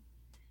screaming.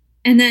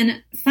 And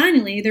then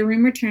finally the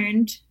room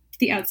returned to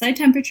the outside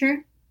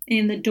temperature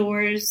and the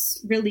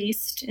doors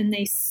released and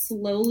they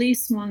slowly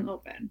swung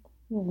open.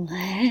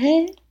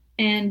 What?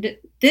 And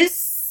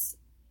this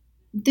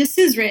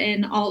is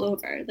written all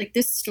over. Like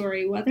this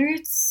story, whether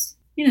it's,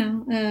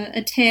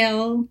 a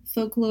tale,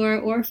 folklore,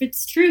 or if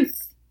it's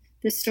truth,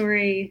 this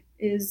story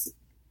is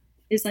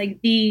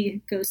like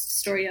the ghost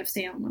story of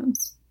St.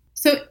 Elmo's.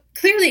 So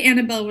clearly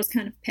Annabelle was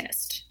kind of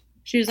pissed.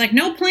 She was like,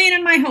 no playing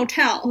in my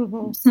hotel.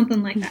 Mm-hmm.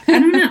 Something like that. I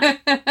don't know.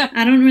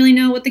 I don't really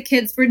know what the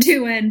kids were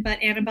doing,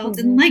 but Annabelle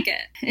didn't like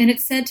it. And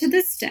it's said to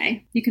this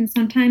day, you can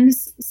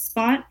sometimes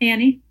spot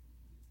Annie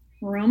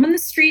roaming the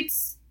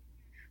streets,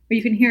 or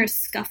you can hear her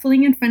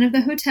scuffling in front of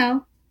the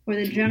hotel or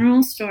the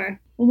general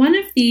store. One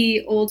of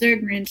the older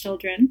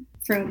grandchildren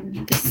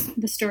from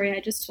the story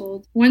I just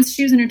told, once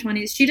she was in her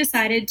 20s, she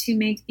decided to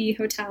make the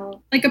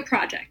hotel like a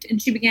project.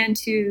 And she began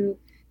to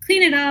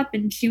clean it up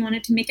and she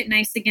wanted to make it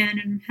nice again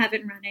and have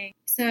it running.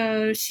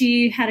 So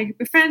she had a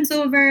group of friends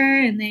over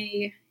and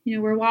they,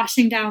 were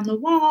washing down the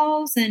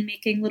walls and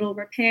making little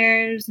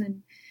repairs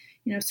and,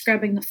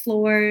 scrubbing the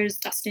floors,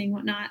 dusting,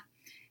 whatnot.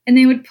 And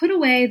they would put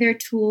away their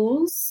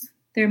tools,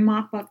 their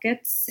mop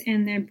buckets,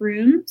 and their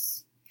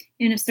brooms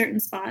in a certain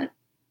spot.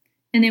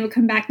 And they would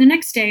come back the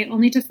next day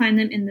only to find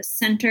them in the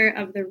center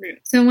of the room.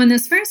 So when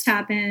this first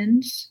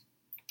happened,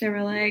 they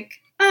were like,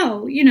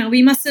 oh,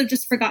 we must have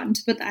just forgotten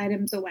to put the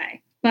items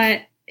away.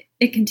 But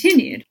it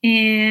continued.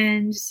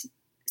 And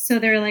so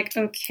they're like,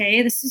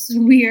 okay, this is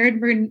weird.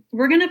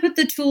 We're going to put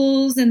the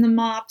tools and the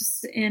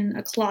mops in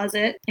a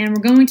closet and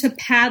we're going to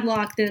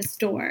padlock this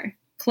door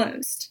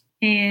closed.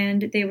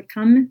 And they would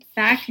come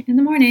back in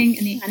the morning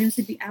and the items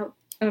would be out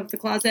of the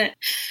closet.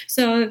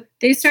 So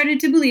they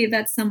started to believe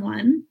that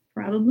someone,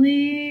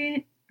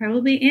 probably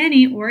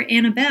Annie or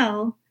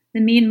Annabelle, the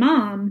mean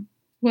mom,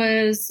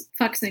 was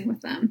fucksing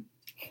with them.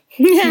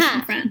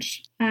 Yeah.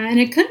 French. And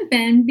it could have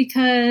been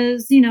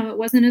because, it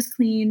wasn't as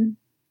clean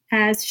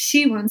as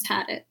she once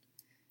had it.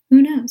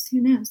 Who knows?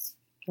 Who knows?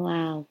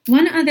 Wow.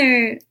 One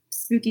other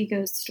spooky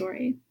ghost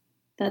story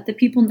that the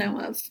people know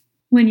of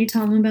when you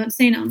tell them about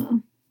St.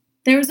 Elmo.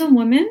 There was a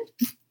woman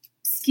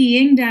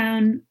skiing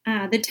down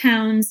the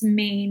town's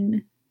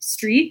main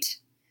street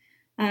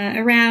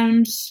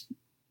around,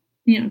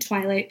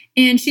 twilight.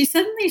 And she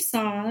suddenly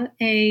saw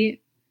a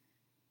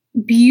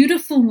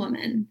beautiful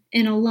woman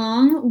in a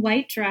long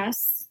white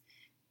dress.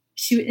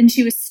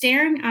 She was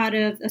staring out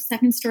of a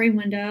second-story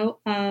window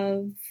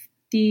of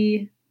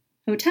the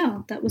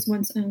hotel that was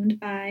once owned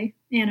by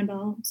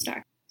Annabelle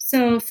Starr.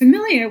 So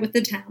familiar with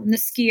the town, the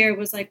skier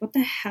was like, what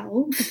the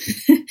hell?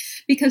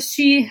 Because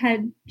she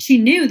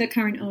knew the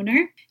current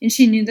owner, and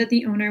she knew that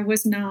the owner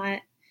was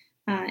not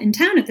in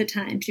town at the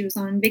time. She was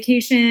on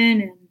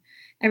vacation, and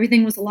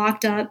everything was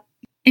locked up.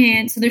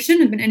 And so there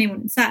shouldn't have been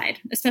anyone inside,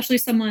 especially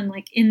someone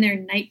like in their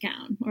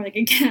nightgown or like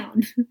a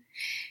gown.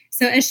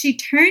 So as she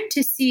turned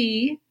to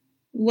see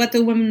what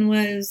the woman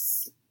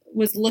was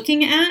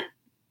looking at,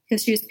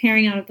 because she was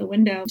peering out of the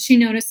window, she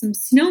noticed some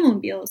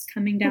snowmobiles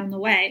coming down the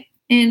way.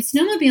 And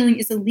snowmobiling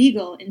is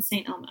illegal in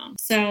St. Elmo.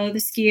 So the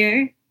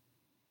skier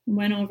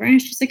went over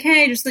and she's like,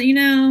 hey, just so you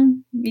know,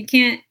 you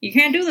can't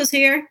do this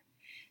here.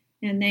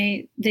 And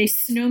they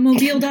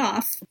snowmobiled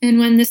off. And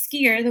when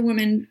the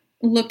woman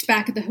looked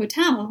back at the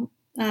hotel,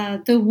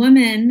 the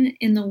woman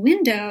in the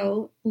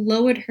window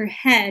lowered her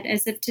head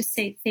as if to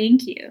say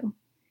thank you.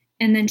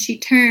 And then she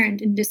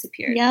turned and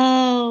disappeared.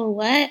 Yo,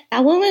 what?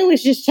 That woman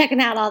was just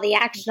checking out all the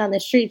action on the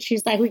street.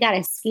 She's like, we got a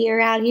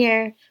skier out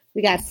here.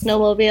 We got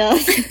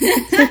snowmobiles.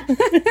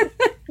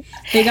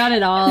 They got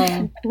it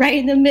all. Right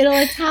in the middle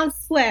of town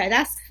square.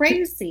 That's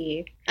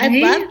crazy. I'd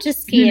love to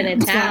ski in a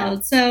town.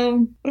 Wild.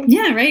 So,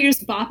 yeah, right? You're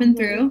just bopping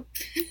through.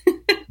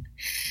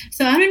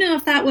 So I don't know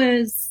if that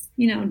was,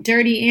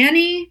 Dirty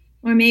Annie,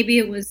 or maybe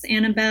it was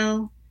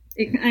Annabelle.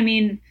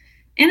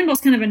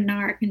 Annabelle's kind of a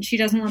narc, and she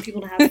doesn't want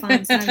people to have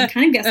fun, so I'm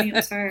kind of guessing it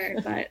was her.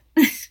 But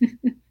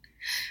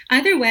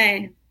either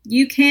way,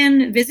 you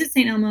can visit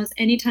St. Elmo's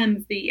any time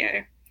of the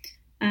year.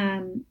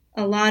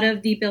 A lot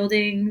of the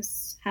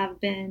buildings have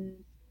been,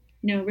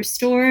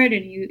 restored,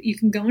 and you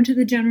can go into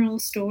the general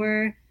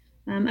store.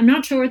 I'm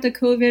not sure what the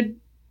COVID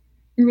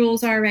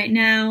rules are right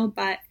now,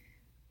 but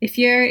if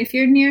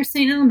you're near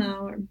St.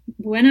 Elmo or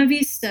Buena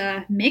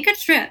Vista, make a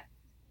trip,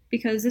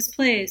 because this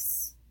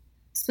place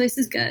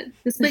is good.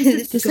 This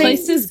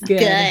place is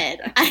good.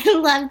 I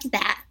loved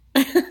that.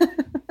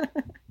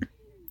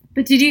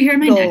 But did you hear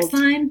my next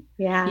line?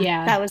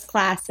 Yeah. That was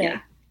classic.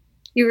 Yeah.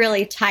 You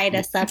really tied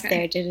us up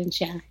there,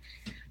 didn't you?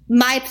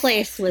 My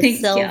place was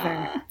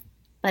silver,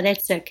 but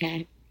it's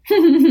okay.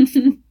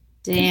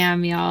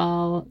 Damn,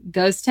 y'all.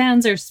 Ghost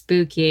towns are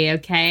spooky,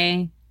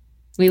 okay?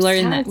 We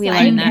learned that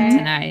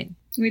tonight.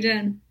 We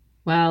did.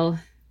 Well,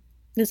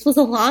 this was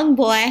a long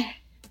boy.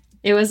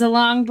 It was a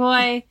long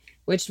boy,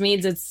 which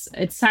means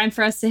it's time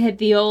for us to hit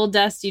the old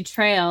dusty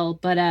trail.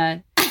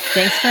 But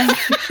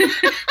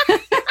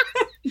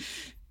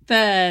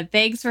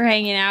thanks for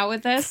hanging out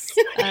with us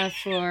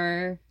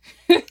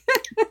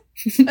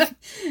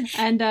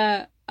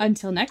and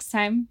until next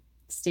time,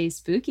 stay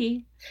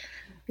spooky.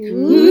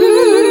 Ooh.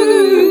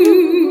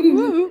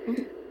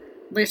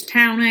 This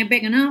town ain't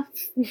big enough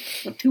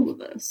for two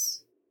of us.